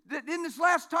 That in this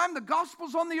last time, the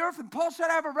gospel's on the earth, and Paul said,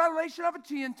 I have a revelation of it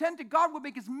to the intent that God will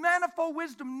make his manifold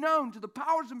wisdom known to the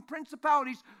powers and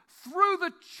principalities through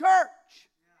the church.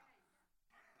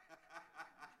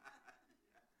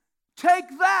 Take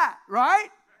that, right?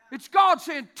 It's God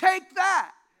saying, take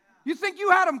that. You think you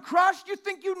had them crushed? You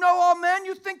think you know all men?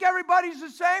 You think everybody's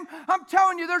the same? I'm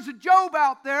telling you, there's a Job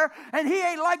out there, and he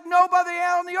ain't like nobody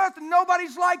on the earth, and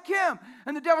nobody's like him.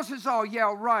 And the devil says, oh,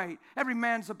 yeah, right. Every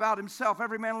man's about himself.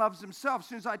 Every man loves himself. As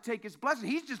soon as I take his blessing,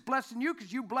 he's just blessing you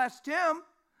because you blessed him.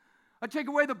 I take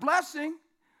away the blessing,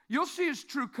 you'll see his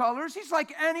true colors. He's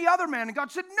like any other man. And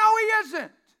God said, no, he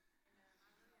isn't.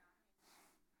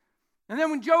 And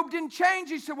then when Job didn't change,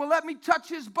 he said, well, let me touch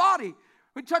his body.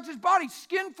 We touch his body,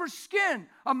 skin for skin.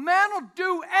 A man will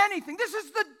do anything. This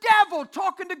is the devil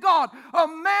talking to God. A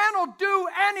man will do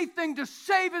anything to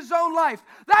save his own life.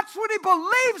 That's what he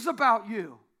believes about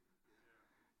you.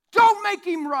 Don't make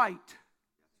him right.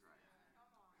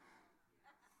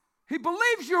 He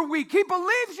believes you're weak. He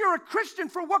believes you're a Christian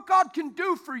for what God can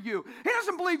do for you. He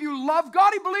doesn't believe you love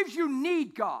God. He believes you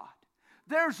need God.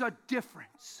 There's a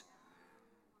difference.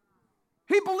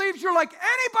 He believes you're like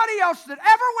anybody else that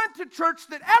ever went to church,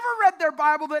 that ever read their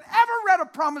Bible, that ever read a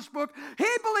promise book. He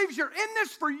believes you're in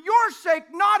this for your sake,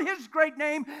 not his great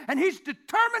name, and he's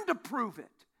determined to prove it.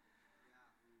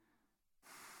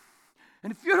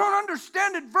 And if you don't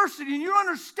understand adversity and you don't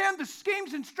understand the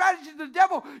schemes and strategies of the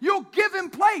devil, you'll give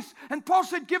him place. And Paul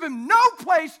said, give him no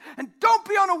place and don't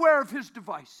be unaware of his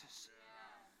devices.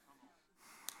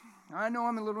 I know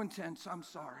I'm a little intense. I'm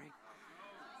sorry.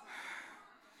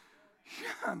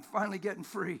 I'm finally getting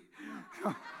free.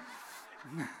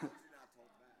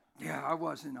 Yeah, I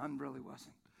wasn't. I really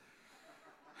wasn't.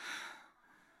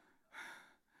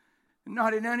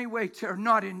 Not in any way,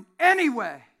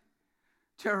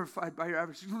 terrified by your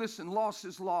adversaries. Listen, loss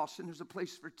is loss, and there's a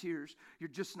place for tears. You're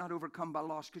just not overcome by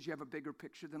loss because you have a bigger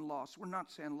picture than loss. We're not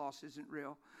saying loss isn't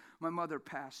real. My mother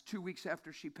passed. 2 weeks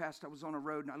after she passed, I was on a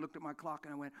road, and I looked at my clock,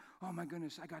 and I went, oh, my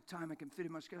goodness, I got time. I can fit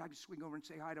in my schedule. I can swing over and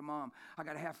say hi to Mom. I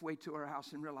got halfway to her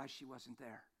house and realized she wasn't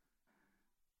there.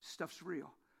 Stuff's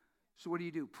real. So what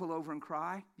do? Pull over and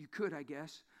cry? You could, I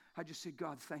guess. I just said,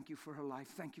 God, thank you for her life.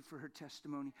 Thank you for her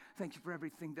testimony. Thank you for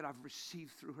everything that I've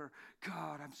received through her.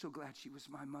 God, I'm so glad she was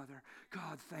my mother.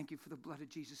 God, thank you for the blood of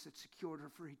Jesus that secured her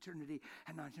for eternity.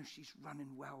 And I know she's running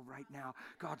well right now.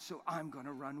 God, so I'm going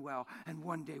to run well. And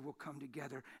one day we'll come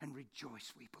together and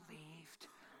rejoice we believed.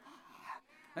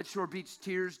 That sure beats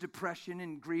tears, depression,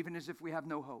 and grieving as if we have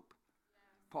no hope.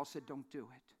 Paul said, don't do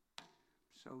it.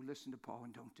 So listen to Paul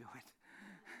and don't do it.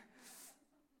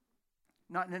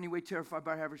 Not in any way terrified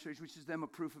by our adversaries, which is them a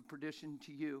proof of perdition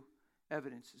to you,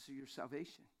 evidences of your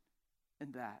salvation,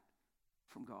 and that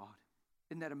from God.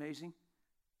 Isn't that amazing?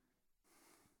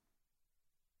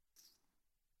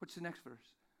 What's the next verse?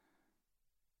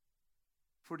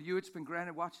 For to you it's been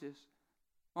granted, watch this,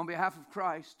 on behalf of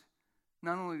Christ,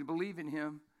 not only to believe in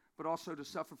him, but also to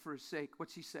suffer for his sake.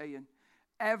 What's he saying?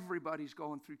 Everybody's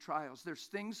going through trials. There's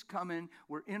things coming.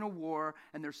 We're in a war,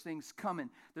 and there's things coming.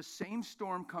 The same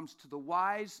storm comes to the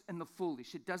wise and the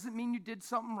foolish. It doesn't mean you did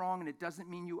something wrong, and it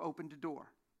doesn't mean you opened a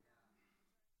door.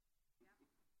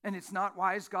 And it's not,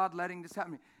 why is God letting this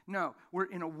happen? No, we're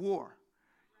in a war.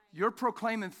 You're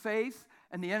proclaiming faith,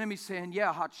 and the enemy's saying,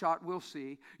 yeah, hotshot, we'll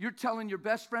see. You're telling your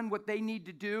best friend what they need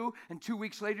to do, and 2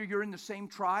 weeks later, you're in the same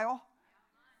trial.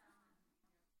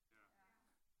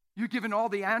 You're giving all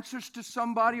the answers to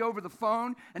somebody over the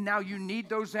phone, and now you need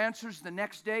those answers the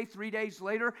next day, 3 days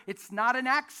later. It's not an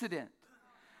accident.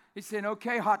 He's saying,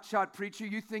 okay, hotshot preacher,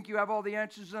 you think you have all the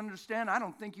answers to understand? I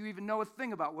don't think you even know a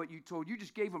thing about what you told. You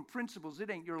just gave them principles. It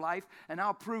ain't your life, and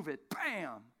I'll prove it.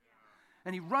 Bam!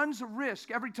 And he runs a risk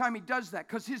every time he does that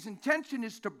because his intention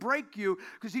is to break you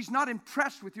because he's not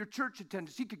impressed with your church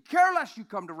attendance. He could care less you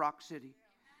come to Rock City.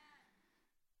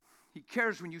 He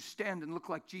cares when you stand and look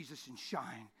like Jesus and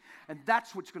shine. And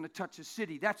that's what's going to touch a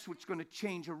city. That's what's going to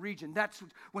change a region. That's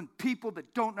when people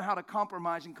that don't know how to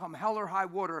compromise and come hell or high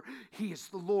water, He is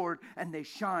the Lord, and they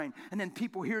shine. And then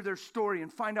people hear their story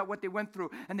and find out what they went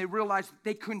through, and they realize that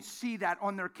they couldn't see that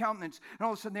on their countenance. And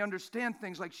all of a sudden they understand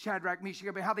things like Shadrach, Meshach,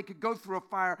 Abednego, how they could go through a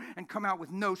fire and come out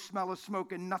with no smell of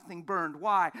smoke and nothing burned.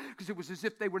 Why? Because it was as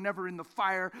if they were never in the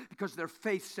fire, because their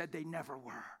faith said they never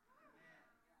were.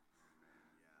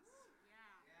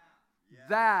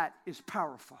 That is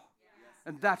powerful.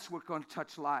 And that's what's going to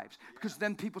touch lives. Because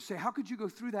then people say, how could you go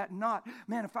through that and not?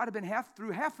 Man, if I'd have been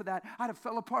through half of that, I'd have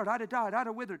fell apart. I'd have died. I'd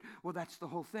have withered. Well, that's the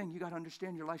whole thing. You got to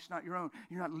understand your life's not your own.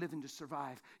 You're not living to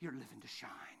survive. You're living to shine.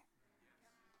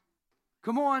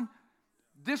 Come on.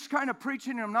 This kind of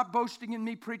preaching, and I'm not boasting in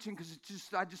me preaching because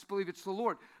I just believe it's the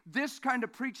Lord. This kind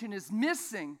of preaching is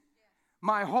missing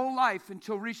my whole life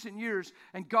until recent years,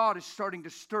 and God is starting to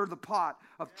stir the pot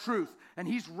of truth, and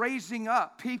He's raising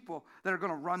up people that are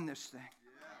going to run this thing.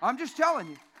 I'm just telling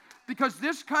you, because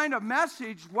this kind of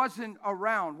message wasn't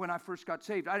around when I first got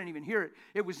saved. I didn't even hear it.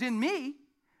 It was in me,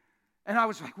 and I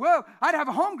was like, well, I'd have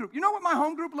a home group. You know what my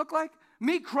home group looked like?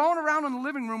 Me crawling around in the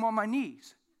living room on my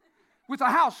knees with a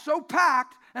house so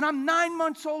packed, and I'm 9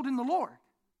 months old in the Lord.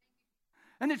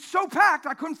 And it's so packed,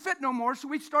 I couldn't fit no more, so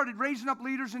we started raising up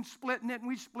leaders and splitting it, and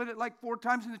we split it like 4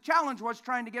 times, and the challenge was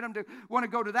trying to get them to want to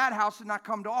go to that house and not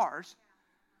come to ours.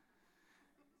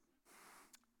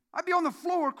 I'd be on the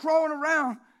floor crawling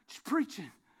around, just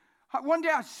preaching. One day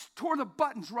I tore the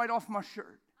buttons right off my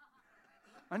shirt.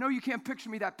 I know you can't picture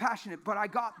me that passionate, but I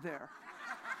got there.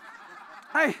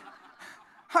 I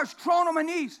was crawling on my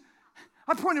knees.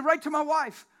 I pointed right to my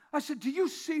wife. I said, do you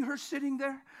see her sitting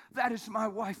there? That is my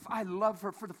wife. I love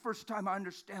her. For the first time, I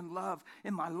understand love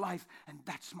in my life. And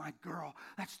that's my girl.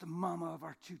 That's the mama of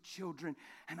our 2 children.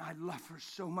 And I love her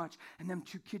so much. And them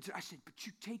 2 kids, I said, but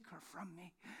you take her from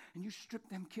me. And you strip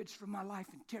them kids from my life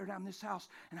and tear down this house.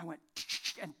 And I went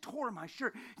and tore my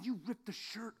shirt. And you ripped the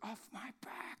shirt off my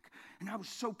back. And I was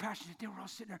so passionate. They were all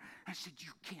sitting there. I said,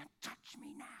 you can't touch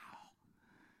me now.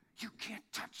 You can't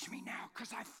touch me now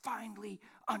because I finally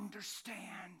understand.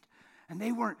 And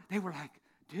they were like,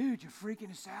 dude, you're freaking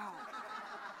us out.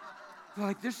 They're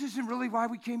like, this isn't really why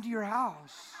we came to your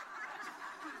house.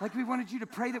 Like, we wanted you to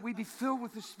pray that we'd be filled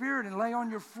with the Spirit and lay on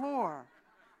your floor.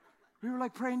 We were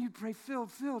like praying you'd pray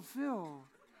filled, filled, filled.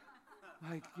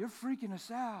 Like, you're freaking us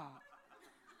out.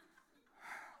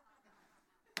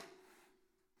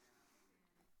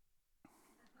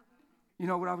 You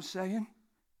know what I was saying?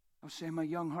 I was saying my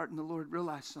young heart in the Lord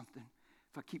realized something.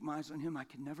 If I keep my eyes on Him, I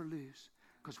can never lose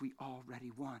because we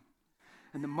already won.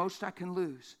 And the most I can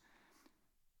lose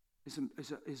is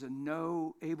a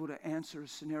no able to answer a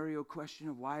scenario question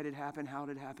of why it had happened, how it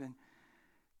had happened,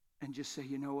 and just say,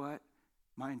 you know what?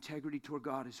 My integrity toward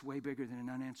God is way bigger than an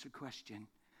unanswered question.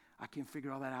 I can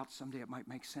figure all that out someday. It might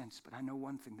make sense, but I know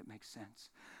one thing that makes sense.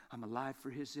 I'm alive for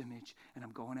His image, and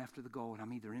I'm going after the goal, and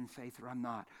I'm either in faith or I'm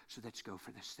not. So let's go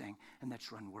for this thing, and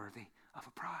let's run worthy of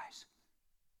a prize.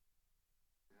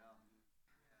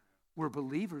 We're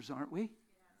believers, aren't we?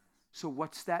 So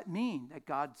what's that mean? That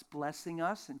God's blessing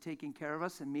us and taking care of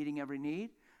us and meeting every need?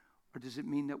 Or does it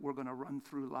mean that we're going to run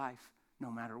through life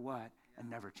no matter what and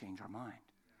never change our mind?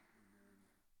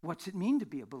 What's it mean to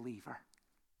be a believer?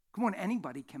 Come on,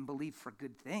 anybody can believe for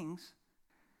good things.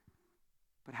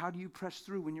 But how do you press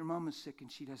through when your mama's sick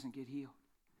and she doesn't get healed?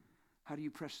 How do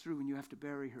you press through when you have to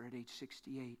bury her at age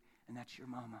 68 and that's your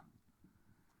mama?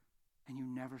 And you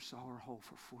never saw her whole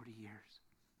for 40 years.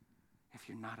 If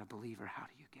you're not a believer, how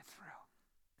do you get through?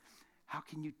 How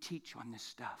can you teach on this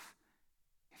stuff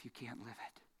if you can't live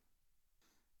it?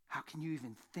 How can you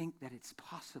even think that it's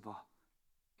possible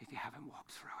if you haven't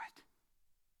walked through it?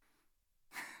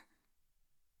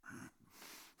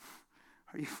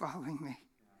 Are you following me?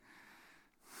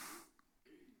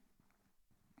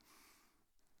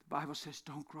 The Bible says,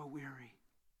 don't grow weary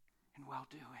in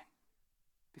well-doing.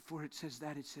 Before it says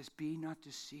that, it says, be not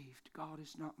deceived. God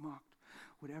is not mocked.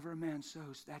 Whatever a man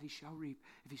sows, that he shall reap.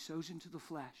 If he sows into the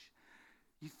flesh,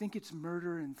 you think it's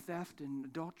murder and theft and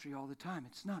adultery all the time.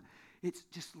 It's not. It's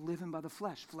just living by the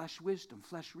flesh. Flesh wisdom,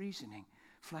 flesh reasoning,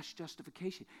 flesh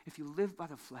justification. If you live by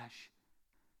the flesh,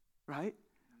 right?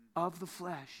 Of the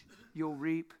flesh, you'll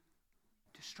reap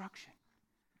destruction.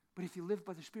 But if you live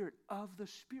by the Spirit, of the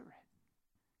Spirit,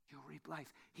 you'll reap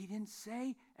life. He didn't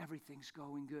say everything's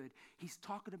going good. He's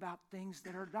talking about things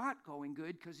that are not going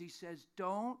good because he says,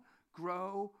 don't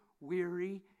grow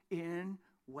weary in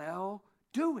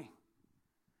well-doing.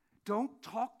 Don't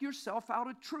talk yourself out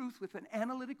of truth with an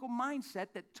analytical mindset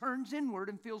that turns inward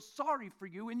and feels sorry for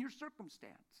you in your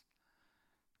circumstance.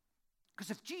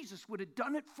 Because if Jesus would have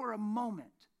done it for a moment,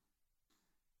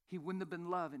 he wouldn't have been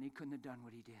love and he couldn't have done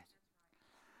what he did.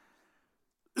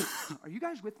 Are you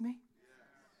guys with me?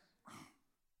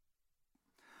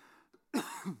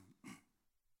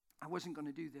 I wasn't going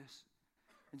to do this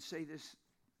and say this.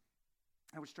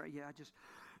 I was trying,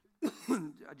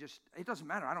 it doesn't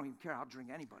matter. I don't even care. I'll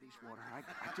drink anybody's water. I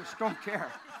just don't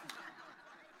care.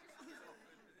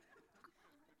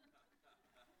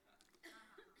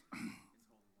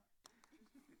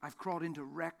 I've crawled into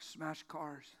wrecked, smashed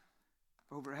cars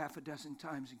over half a dozen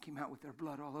times and came out with their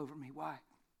blood all over me. Why?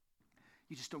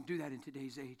 You just don't do that in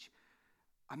today's age.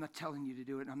 I'm not telling you to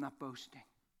do it, and I'm not boasting.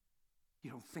 You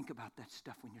don't think about that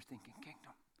stuff when you're thinking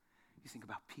kingdom. You think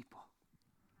about people.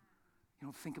 You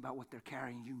don't think about what they're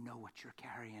carrying. You know what you're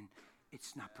carrying.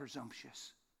 It's not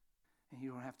presumptuous. And you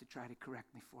don't have to try to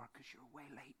correct me for it because you're way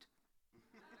late.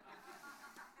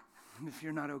 And if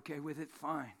you're not okay with it,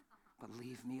 fine. But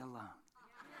leave me alone.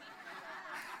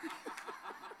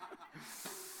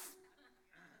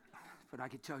 But I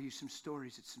could tell you some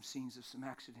stories at some scenes of some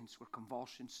accidents where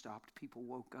convulsions stopped. People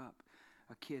woke up.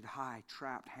 A kid high,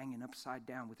 trapped, hanging upside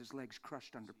down with his legs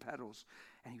crushed under pedals,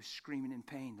 and he was screaming in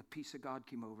pain. The peace of God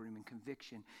came over him in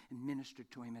conviction and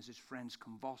ministered to him as his friends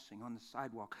convulsing on the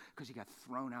sidewalk because he got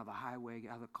thrown out of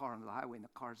the car onto the highway, and the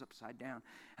car's upside down.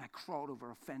 And I crawled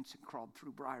over a fence and crawled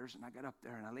through briars, and I got up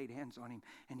there and I laid hands on him,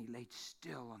 and he laid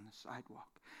still on the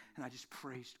sidewalk. And I just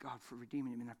praised God for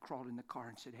redeeming him, and I crawled in the car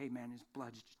and said, hey man, his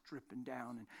blood's just dripping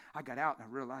down. And I got out and I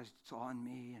realized it's on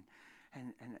me,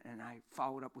 and I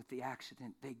followed up with the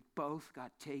accident. They both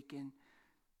got taken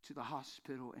to the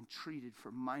hospital and treated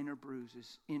for minor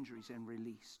bruises, injuries, and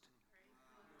released.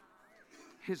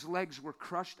 His legs were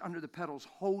crushed under the pedals,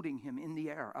 holding him in the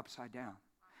air upside down.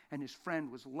 And his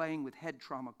friend was laying with head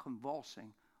trauma,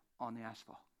 convulsing on the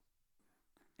asphalt.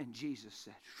 And Jesus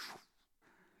said, phew.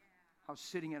 I was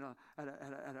sitting at a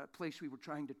place we were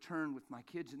trying to turn with my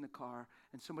kids in the car,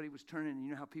 and somebody was turning, and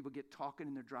you know how people get talking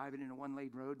and they're driving in a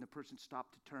one-lane road, and the person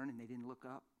stopped to turn and they didn't look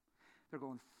up? They're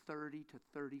going 30 to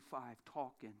 35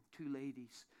 talking, two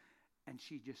ladies, and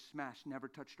she just smashed, never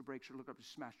touched the brakes or looked up,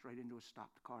 just smashed right into a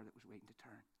stopped car that was waiting to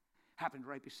turn. Happened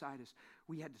right beside us.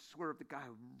 We had to swerve. The guy,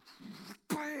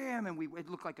 bam, and it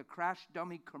looked like a crash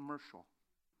dummy commercial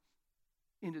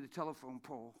into the telephone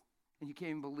pole. And you can't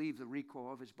even believe the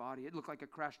recoil of his body. It looked like a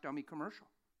crash dummy commercial.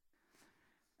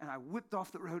 And I whipped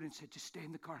off the road and said, just stay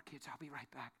in the car, kids. I'll be right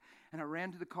back. And I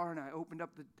ran to the car and I opened up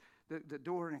the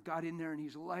door and I got in there and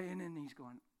he's laying and he's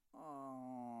going,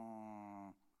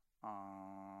 oh.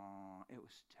 It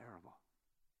was terrible.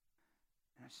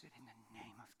 And I said, in the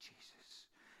name of Jesus.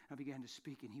 I began to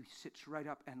speak and he sits right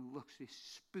up and looks, his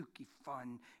spooky,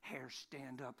 fun hair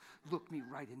stand up, looked me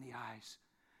right in the eyes.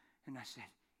 And I said,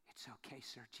 it's okay,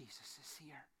 sir. Jesus is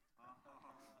here.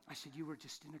 I said, you were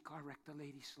just in a car wreck. The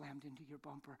lady slammed into your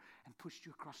bumper and pushed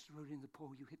you across the road in the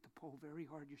pole. You hit the pole very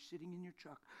hard. You're sitting in your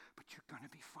truck, but you're going to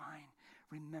be fine.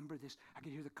 Remember this. I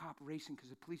could hear the cop racing because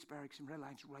the police barracks and red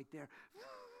line's right there.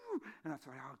 And I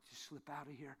thought, I'll just slip out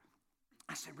of here.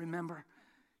 I said, remember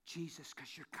Jesus,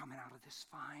 because you're coming out of this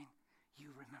fine. You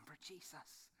remember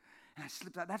Jesus. And I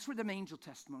slipped out. That's where the angel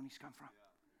testimonies come from.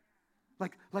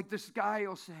 Like this guy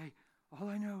will say, all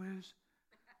I know is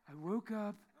I woke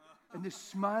up and this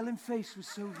smiling face was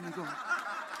so good. Going,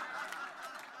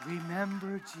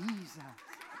 remember Jesus.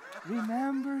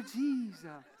 Remember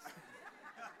Jesus.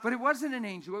 But it wasn't an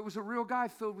angel. It was a real guy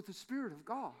filled with the Spirit of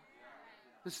God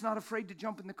that's not afraid to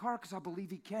jump in the car because I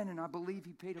believe he can and I believe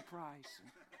he paid a price.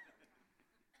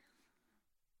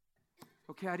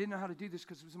 Okay, I didn't know how to do this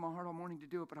because it was in my heart all morning to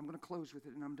do it, but I'm going to close with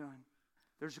it and I'm done.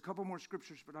 There's a couple more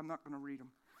scriptures, but I'm not going to read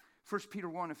them. 1 Peter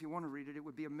 1, if you want to read it, it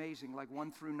would be amazing. Like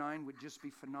 1 through 9 would just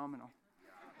be phenomenal.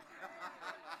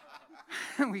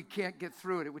 We can't get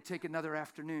through it. It would take another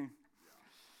afternoon.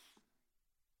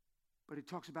 But it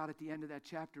talks about at the end of that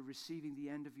chapter, receiving the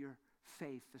end of your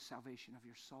faith, the salvation of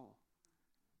your soul.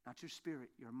 Not your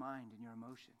spirit, your mind, and your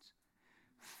emotions.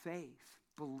 Faith,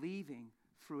 believing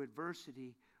through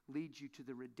adversity, leads you to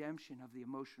the redemption of the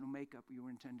emotional makeup you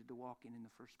were intended to walk in the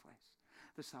first place.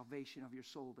 The salvation of your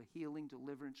soul, the healing,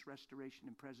 deliverance, restoration,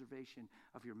 and preservation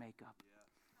of your makeup.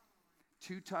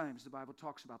 Yeah. 2 times the Bible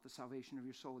talks about the salvation of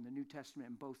your soul in the New Testament,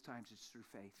 and both times it's through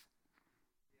faith.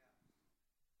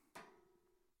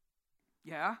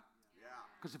 Yeah?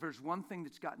 Because if there's one thing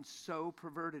that's gotten so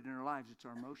perverted in our lives, it's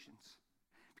our emotions.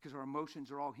 Because our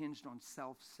emotions are all hinged on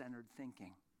self-centered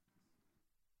thinking.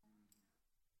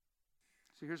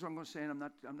 So here's what I'm going to say, and I'm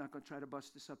not going to try to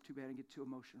bust this up too bad and get too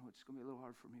emotional. It's going to be a little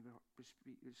hard for me.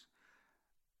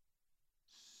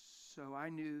 So I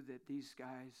knew that these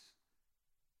guys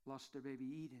lost their baby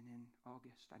Eden in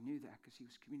August. I knew that because he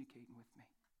was communicating with me.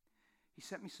 He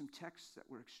sent me some texts that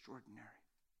were extraordinary.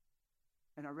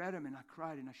 And I read them and I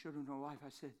cried and I showed them to my wife. I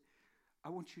said, I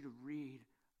want you to read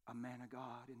a man of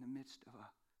God in the midst of a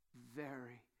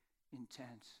very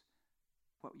intense,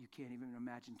 what you can't even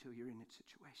imagine until you're in that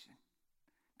situation.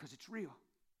 Because it's real.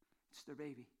 It's their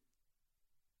baby.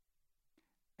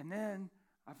 And then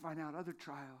I find out other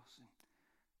trials and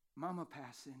mama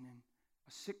passing and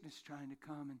a sickness trying to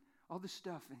come and all this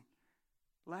stuff. And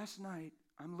last night,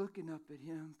 I'm looking up at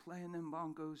him playing them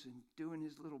bongos and doing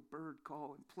his little bird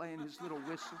call and playing his little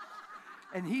whistle.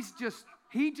 And he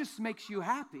just makes you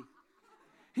happy.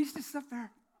 He's just up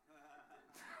there.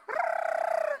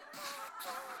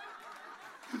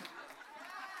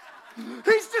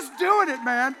 He's just doing it,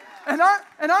 man. And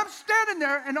I'm standing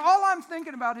there, and all I'm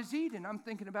thinking about is Eden. I'm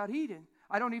thinking about Eden.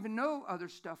 I don't even know other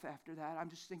stuff after that. I'm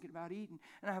just thinking about Eden.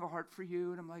 And I have a heart for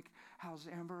you, and I'm like, how's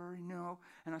Amber? You know,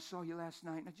 and I saw you last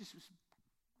night, and I just was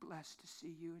blessed to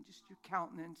see you, and just your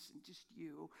countenance, and just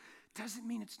you. Doesn't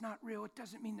mean it's not real. It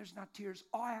doesn't mean there's not tears.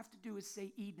 All I have to do is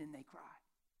say Eden, and they cry.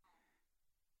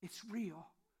 It's real,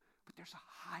 but there's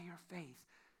a higher faith.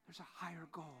 There's a higher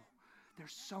goal.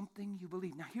 There's something you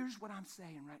believe. Now, here's what I'm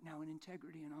saying right now in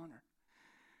integrity and honor.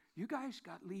 You guys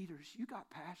got leaders, you got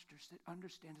pastors that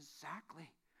understand exactly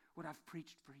what I've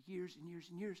preached for years and years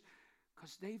and years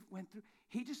because they've went through.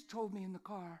 He just told me in the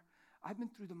car, I've been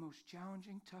through the most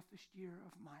challenging, toughest year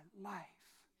of my life.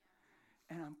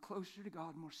 And I'm closer to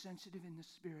God, more sensitive in the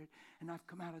spirit, and I've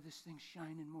come out of this thing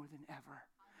shining more than ever.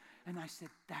 And I said,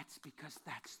 that's because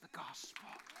that's the gospel.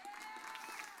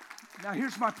 Now,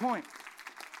 here's my point.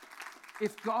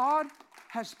 If God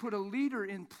has put a leader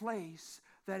in place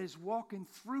that is walking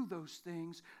through those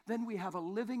things, then we have a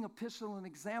living epistle and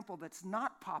example that's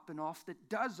not popping off, that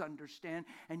does understand,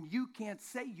 and you can't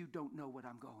say you don't know what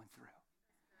I'm going through.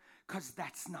 Because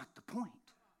that's not the point.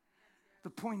 The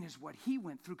point is what he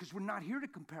went through, because we're not here to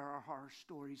compare our horror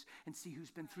stories and see who's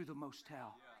been through the most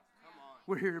hell.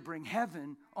 We're here to bring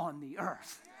heaven on the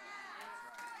earth.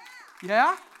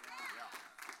 Yeah?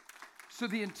 So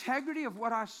the integrity of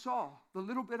what I saw, the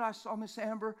little bit I saw Miss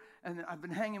Amber, and I've been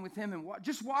hanging with him and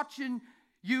just watching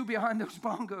you behind those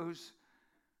bongos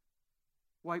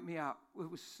wiped me out.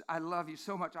 I love you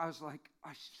so much. I was like,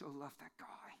 I so love that guy.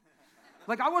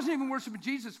 Like I wasn't even worshiping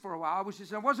Jesus for a while.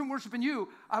 I wasn't worshiping you.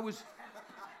 I was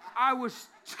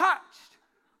touched.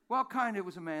 Well, kind of, it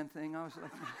was a man thing. I was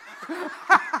like,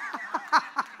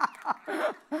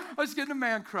 I was getting a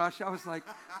man crush. I was like,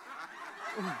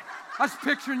 I was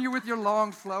picturing you with your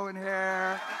long flowing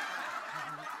hair,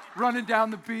 running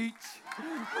down the beach.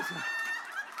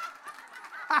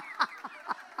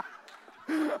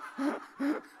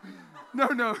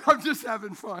 No, I'm just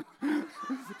having fun.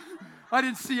 I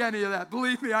didn't see any of that.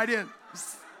 Believe me, I didn't.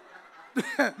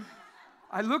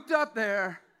 I looked up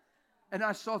there, and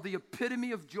I saw the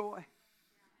epitome of joy.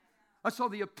 I saw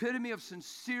the epitome of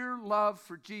sincere love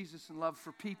for Jesus and love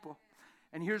for people.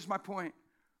 And here's my point.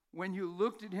 When you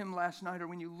looked at him last night, or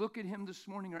when you look at him this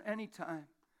morning, or any time,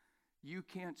 you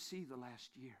can't see the last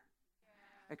year,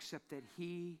 except that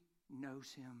he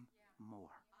knows him more.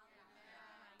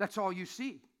 That's all you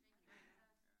see.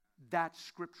 That's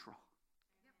scriptural.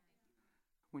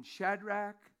 When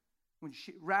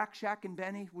Rack, Shack, and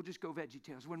Benny, we'll just go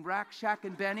VeggieTales. When Rack, Shack,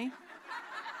 and Benny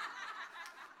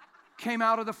came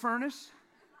out of the furnace,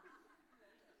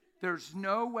 there's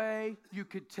no way you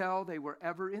could tell they were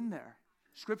ever in there,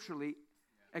 scripturally,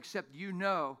 except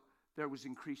there was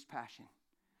increased passion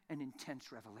and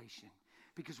intense revelation.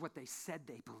 Because what they said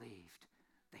they believed,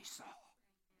 they saw.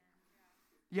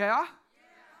 Yeah?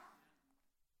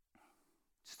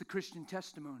 It's the Christian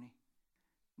testimony.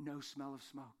 No smell of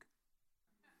smoke.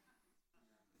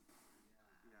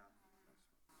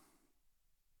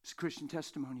 It's Christian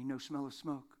testimony, no smell of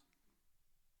smoke.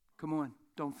 Come on,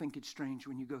 don't think it's strange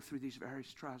when you go through these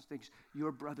various trials, things.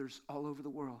 Your brothers all over the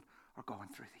world are going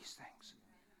through these things.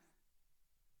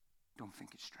 Don't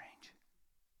think it's strange.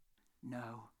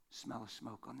 No smell of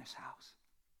smoke on this house.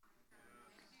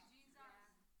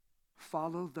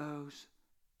 Follow those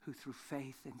who through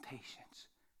faith and patience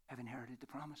have inherited the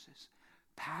promises.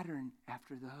 Pattern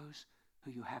after those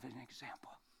who you have as an example.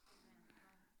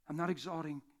 I'm not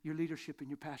exalting your leadership and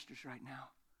your pastors right now.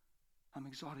 I'm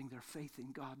exalting their faith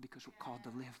in God, because we're called to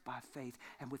live by faith.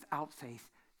 And without faith,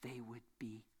 they would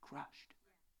be crushed.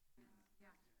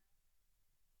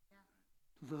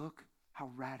 Look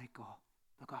how radical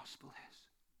the gospel is.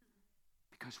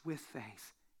 Because with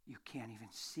faith, you can't even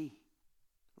see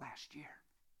last year.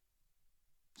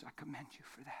 So I commend you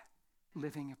for that.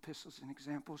 living epistles and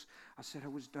examples. I said I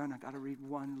was done. I got to read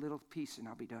one little piece and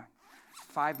I'll be done.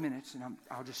 5 minutes and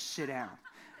I'll just sit down.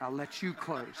 I'll let you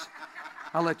close.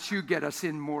 I'll let you get us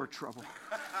in more trouble.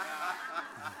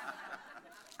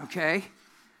 Okay?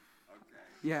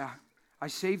 Yeah. I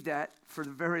saved that for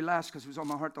the very last because it was on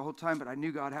my heart the whole time, but I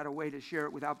knew God had a way to share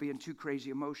it without being too crazy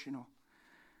emotional.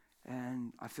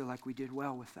 And I feel like we did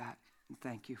well with that. And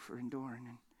thank you for enduring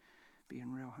and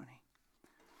being real, honey.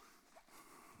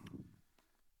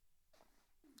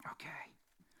 Okay.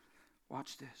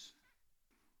 Watch this.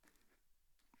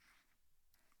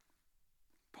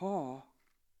 Paul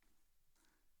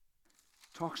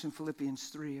talks in Philippians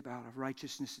 3 about a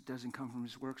righteousness that doesn't come from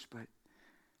his works, but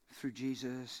through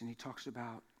Jesus. And he talks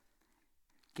about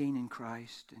gaining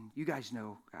Christ. And you guys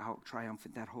know how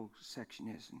triumphant that whole section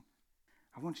is. And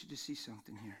I want you to see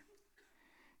something here.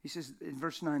 He says in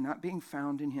verse 9, not being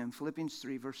found in him, Philippians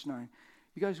 3, verse 9.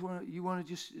 You guys want to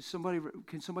just,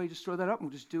 can somebody just throw that up and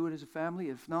we'll just do it as a family?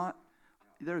 If not,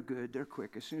 they're good, they're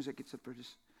quick. As soon as that gets up there,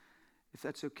 just, if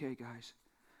that's okay, guys.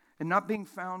 And not being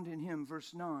found in him,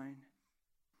 verse 9,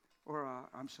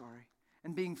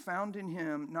 and being found in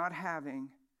him, not having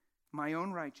my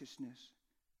own righteousness,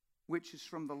 which is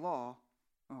from the law.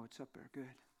 Oh, it's up there, good.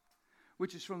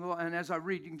 Which is from the law. And as I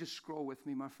read, you can just scroll with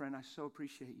me, my friend. I so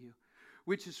appreciate you.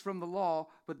 Which is from the law,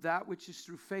 but that which is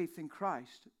through faith in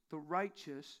Christ, the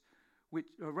righteousness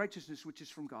which is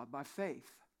from God by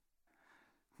faith.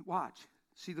 Watch.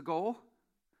 See the goal?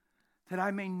 That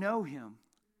I may know him.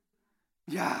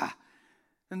 Yeah.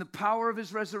 And the power of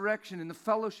his resurrection and the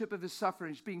fellowship of his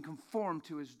sufferings, being conformed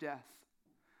to his death.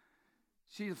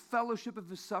 See, the fellowship of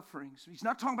his sufferings. He's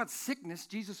not talking about sickness.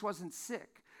 Jesus wasn't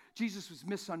sick. Jesus was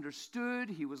misunderstood.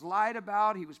 He was lied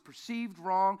about. He was perceived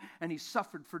wrong. And he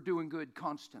suffered for doing good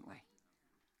constantly.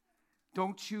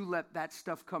 Don't you let that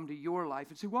stuff come to your life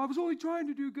and say, well, I was only trying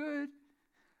to do good.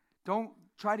 Don't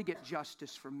try to get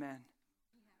justice from men.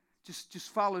 Just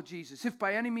follow Jesus. If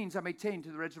by any means I may attain to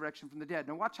the resurrection from the dead.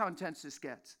 Now watch how intense this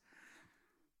gets.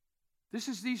 This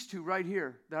is these two right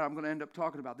here that I'm going to end up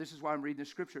talking about. This is why I'm reading the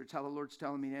scripture. It's how the Lord's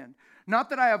telling me to end. Not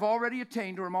that I have already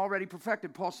attained or am already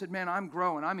perfected. Paul said, man, I'm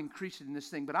growing. I'm increasing in this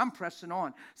thing, but I'm pressing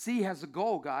on. See, he has a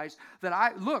goal, guys,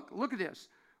 that look at this.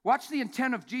 Watch the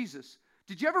intent of Jesus.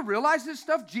 Did you ever realize this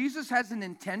stuff? Jesus has an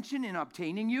intention in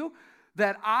obtaining you,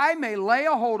 that I may lay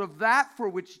a hold of that for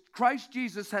which Christ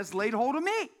Jesus has laid hold of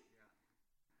me.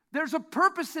 There's a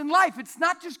purpose in life. It's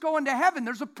not just going to heaven.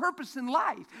 There's a purpose in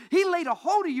life. He laid a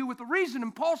hold of you with a reason.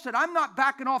 And Paul said, I'm not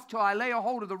backing off till I lay a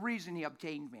hold of the reason he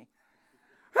obtained me.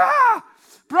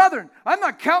 Brethren, I'm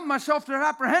not counting myself to have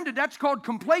apprehended. That's called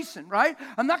complacent, right?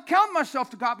 I'm not counting myself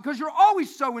to God because you're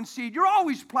always sowing seed. You're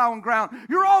always plowing ground.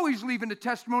 You're always leaving a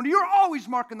testimony. You're always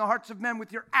marking the hearts of men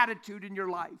with your attitude in your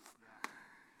life.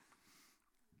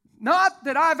 Not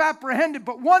that I've apprehended,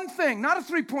 but one thing, not a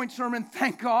 3-point sermon,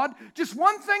 thank God. Just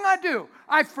one thing I do.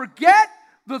 I forget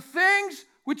the things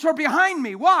which are behind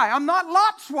me. Why? I'm not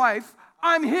Lot's wife,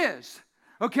 I'm his.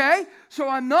 Okay? So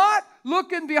I'm not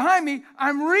looking behind me.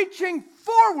 I'm reaching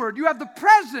forward. You have the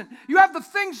present. You have the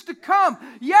things to come.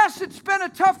 Yes, it's been a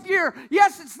tough year.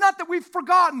 Yes, it's not that we've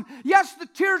forgotten. Yes, the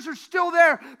tears are still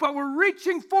there. But we're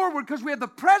reaching forward because we have the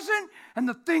present and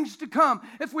the things to come.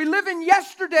 If we live in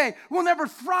yesterday, we'll never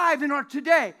thrive in our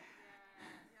today.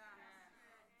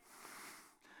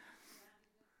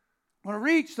 I want to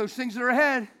reach those things that are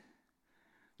ahead.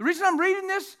 The reason I'm reading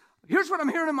this, here's what I'm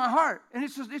hearing in my heart. And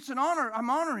it's an honor. I'm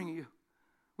honoring you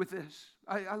with this.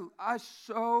 I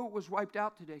so was wiped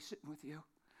out today sitting with you.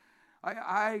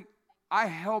 I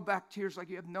held back tears like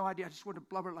you have no idea. I just wanted to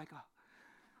blubber like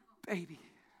a baby.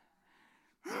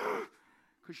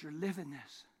 Because you're living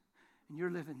this. And you're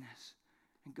living this.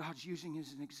 And God's using it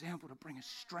as an example to bring us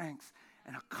strength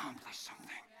and accomplish something.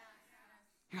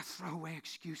 You got to throw away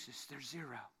excuses. They're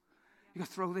zero. You got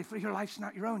to throw away, your life's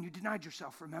not your own. You denied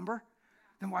yourself, remember?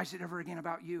 Then why is it ever again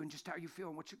about you and just how you feel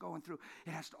and what you're going through?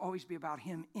 It has to always be about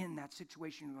him in that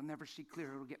situation. You'll never see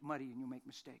clear. It'll get muddy and you'll make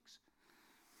mistakes.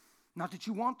 Not that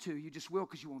you want to. You just will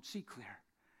because you won't see clear.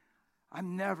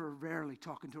 I'm never rarely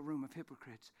talking to a room of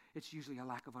hypocrites. It's usually a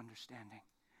lack of understanding.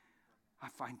 I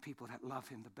find people that love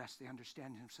him the best they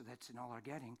understand him, so that's in all our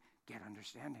getting, get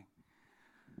understanding.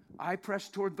 I press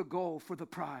toward the goal for the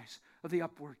prize of the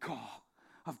upward call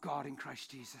of God in Christ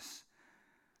Jesus.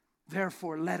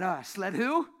 Therefore, let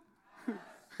who?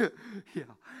 Yeah.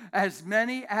 As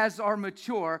many as are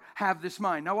mature have this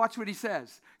mind. Now watch what he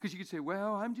says. Because you could say,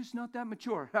 well, I'm just not that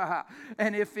mature.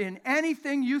 And if in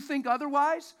anything you think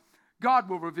otherwise, God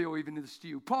will reveal even this to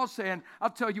you. Paul's saying,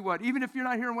 I'll tell you what, even if you're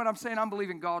not hearing what I'm saying, I'm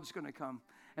believing God's going to come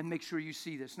and make sure you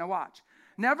see this. Now watch.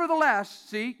 Nevertheless,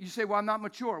 see, you say, well, I'm not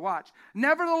mature. Watch.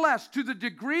 Nevertheless, to the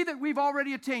degree that we've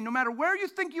already attained, no matter where you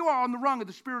think you are on the rung of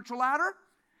the spiritual ladder,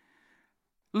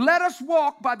 let us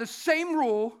walk by the same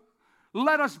rule.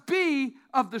 Let us be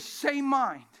of the same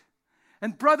mind.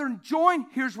 And brethren,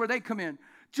 here's where they come in.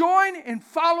 Join in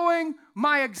following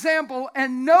my example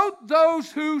and note those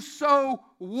who so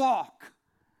walk,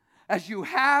 as you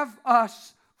have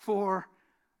us for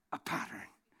a pattern.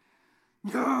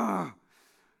 Yeah.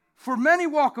 For many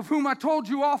walk, of whom I told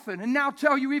you often, and now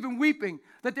tell you even weeping,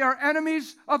 that they are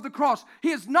enemies of the cross.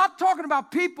 He is not talking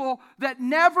about people that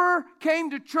never came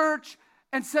to church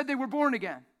and said they were born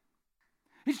again.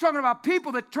 He's talking about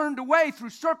people that turned away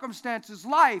through circumstances,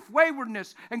 life,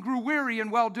 waywardness, and grew weary in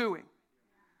well-doing.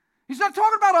 He's not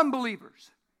talking about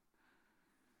unbelievers.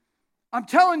 I'm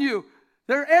telling you,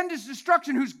 their end is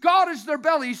destruction, whose God is their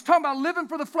belly. He's talking about living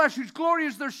for the flesh, whose glory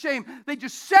is their shame. They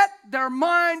just set their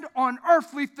mind on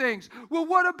earthly things. Well,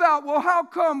 what about? Well, how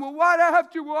come? Well, why'd I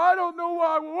have to? Well, I don't know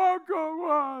why. Well, how come?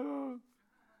 Why?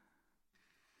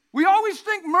 We always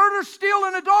think murder, steal,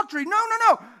 and adultery.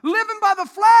 No. Living by the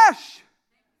flesh.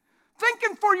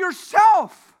 Thinking for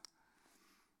yourself.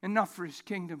 And not for his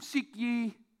kingdom. Seek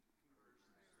ye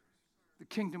the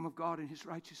kingdom of God and his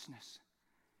righteousness.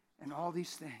 And all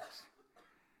these things.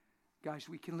 Guys,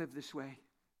 we can live this way.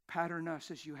 Pattern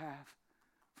us as you have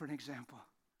for an example.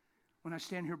 When I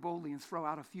stand here boldly and throw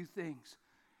out a few things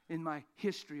in my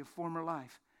history of former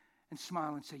life and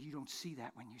smile and say, you don't see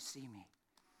that when you see me.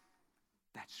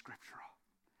 That's scriptural.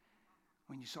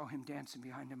 When you saw him dancing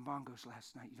behind them bongos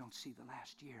last night, you don't see the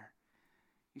last year.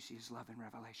 You see his love and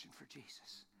revelation for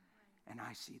Jesus. And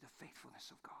I see the faithfulness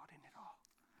of God in it all.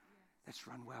 Let's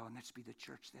run well and let's be the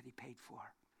church that he paid for.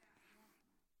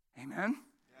 Amen?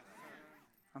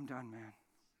 I'm done, man.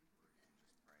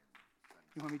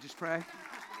 You want me to just pray?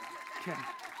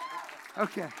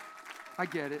 Okay. I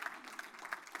get it.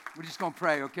 We're just going to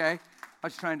pray, okay? I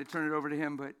was trying to turn it over to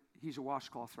him, but he's a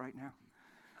washcloth right now.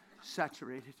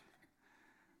 Saturated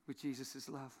with Jesus'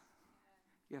 love.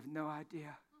 You have no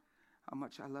idea how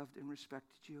much I loved and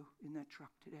respected you in that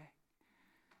truck today.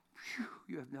 Whew,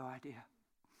 you have no idea.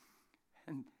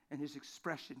 And his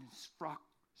expression, his Rock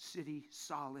City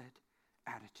solid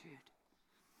attitude.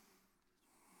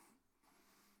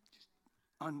 Just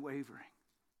unwavering.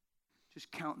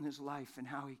 Just counting his life and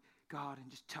how God, and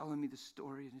just telling me the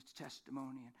story and his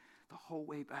testimony and the whole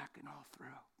way back and all through,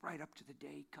 right up to the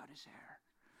day he cut his hair.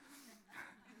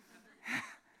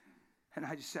 And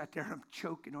I just sat there, I'm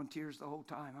choking on tears the whole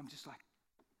time. I'm just like,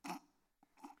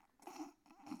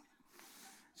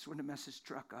 just wanted to mess his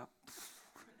truck up.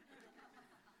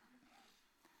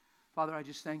 Father, I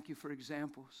just thank you for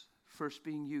examples. First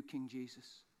being you, King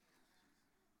Jesus.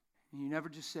 And you never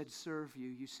just said serve you,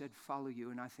 you said follow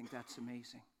you, and I think that's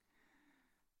amazing.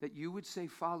 That you would say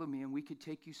follow me and we could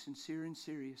take you sincere and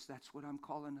serious. That's what I'm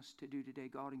calling us to do today,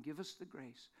 God. And give us the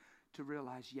grace to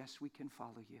realize, yes, we can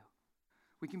follow you.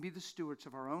 We can be the stewards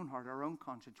of our own heart, our own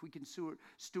conscience. We can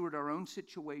steward our own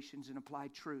situations and apply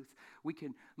truth. We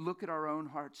can look at our own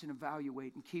hearts and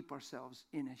evaluate and keep ourselves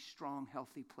in a strong,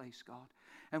 healthy place, God.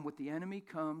 And when the enemy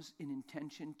comes in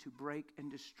intention to break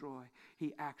and destroy,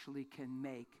 he actually can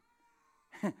make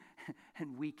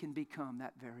and we can become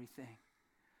that very thing.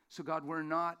 So God, we're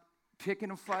not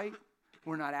picking a fight.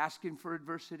 We're not asking for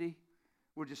adversity.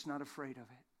 We're just not afraid of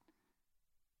it.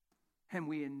 And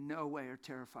we in no way are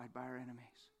terrified by our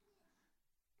enemies.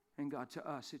 And God, to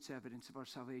us, it's evidence of our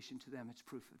salvation. To them, it's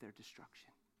proof of their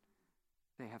destruction.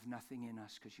 They have nothing in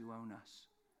us because you own us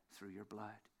through your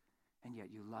blood. And yet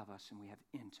you love us and we have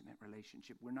intimate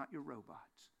relationship. We're not your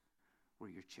robots. We're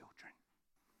your children.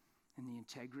 And the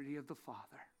integrity of the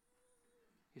Father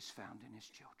is found in his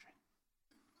children.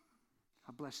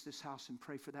 I bless this house and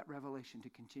pray for that revelation to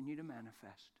continue to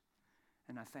manifest.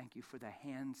 And I thank you for the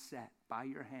hand set by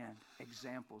your hand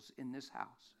examples in this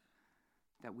house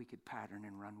that we could pattern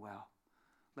and run well.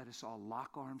 Let us all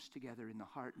lock arms together in the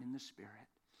heart and in the spirit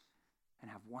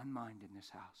and have one mind in this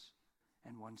house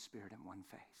and one spirit and one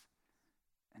faith.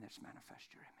 And let's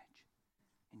manifest your image.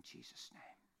 In Jesus'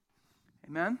 name.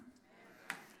 Amen?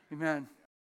 Amen.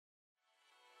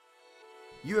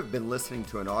 You have been listening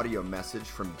to an audio message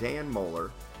from Dan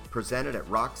Moeller, presented at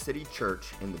Rock City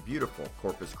Church in the beautiful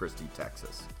Corpus Christi,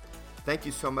 Texas. Thank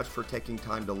you so much for taking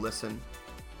time to listen.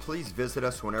 Please visit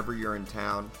us whenever you're in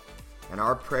town, and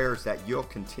our prayer is that you'll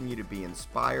continue to be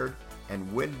inspired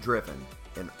and wind-driven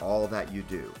in all that you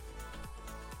do.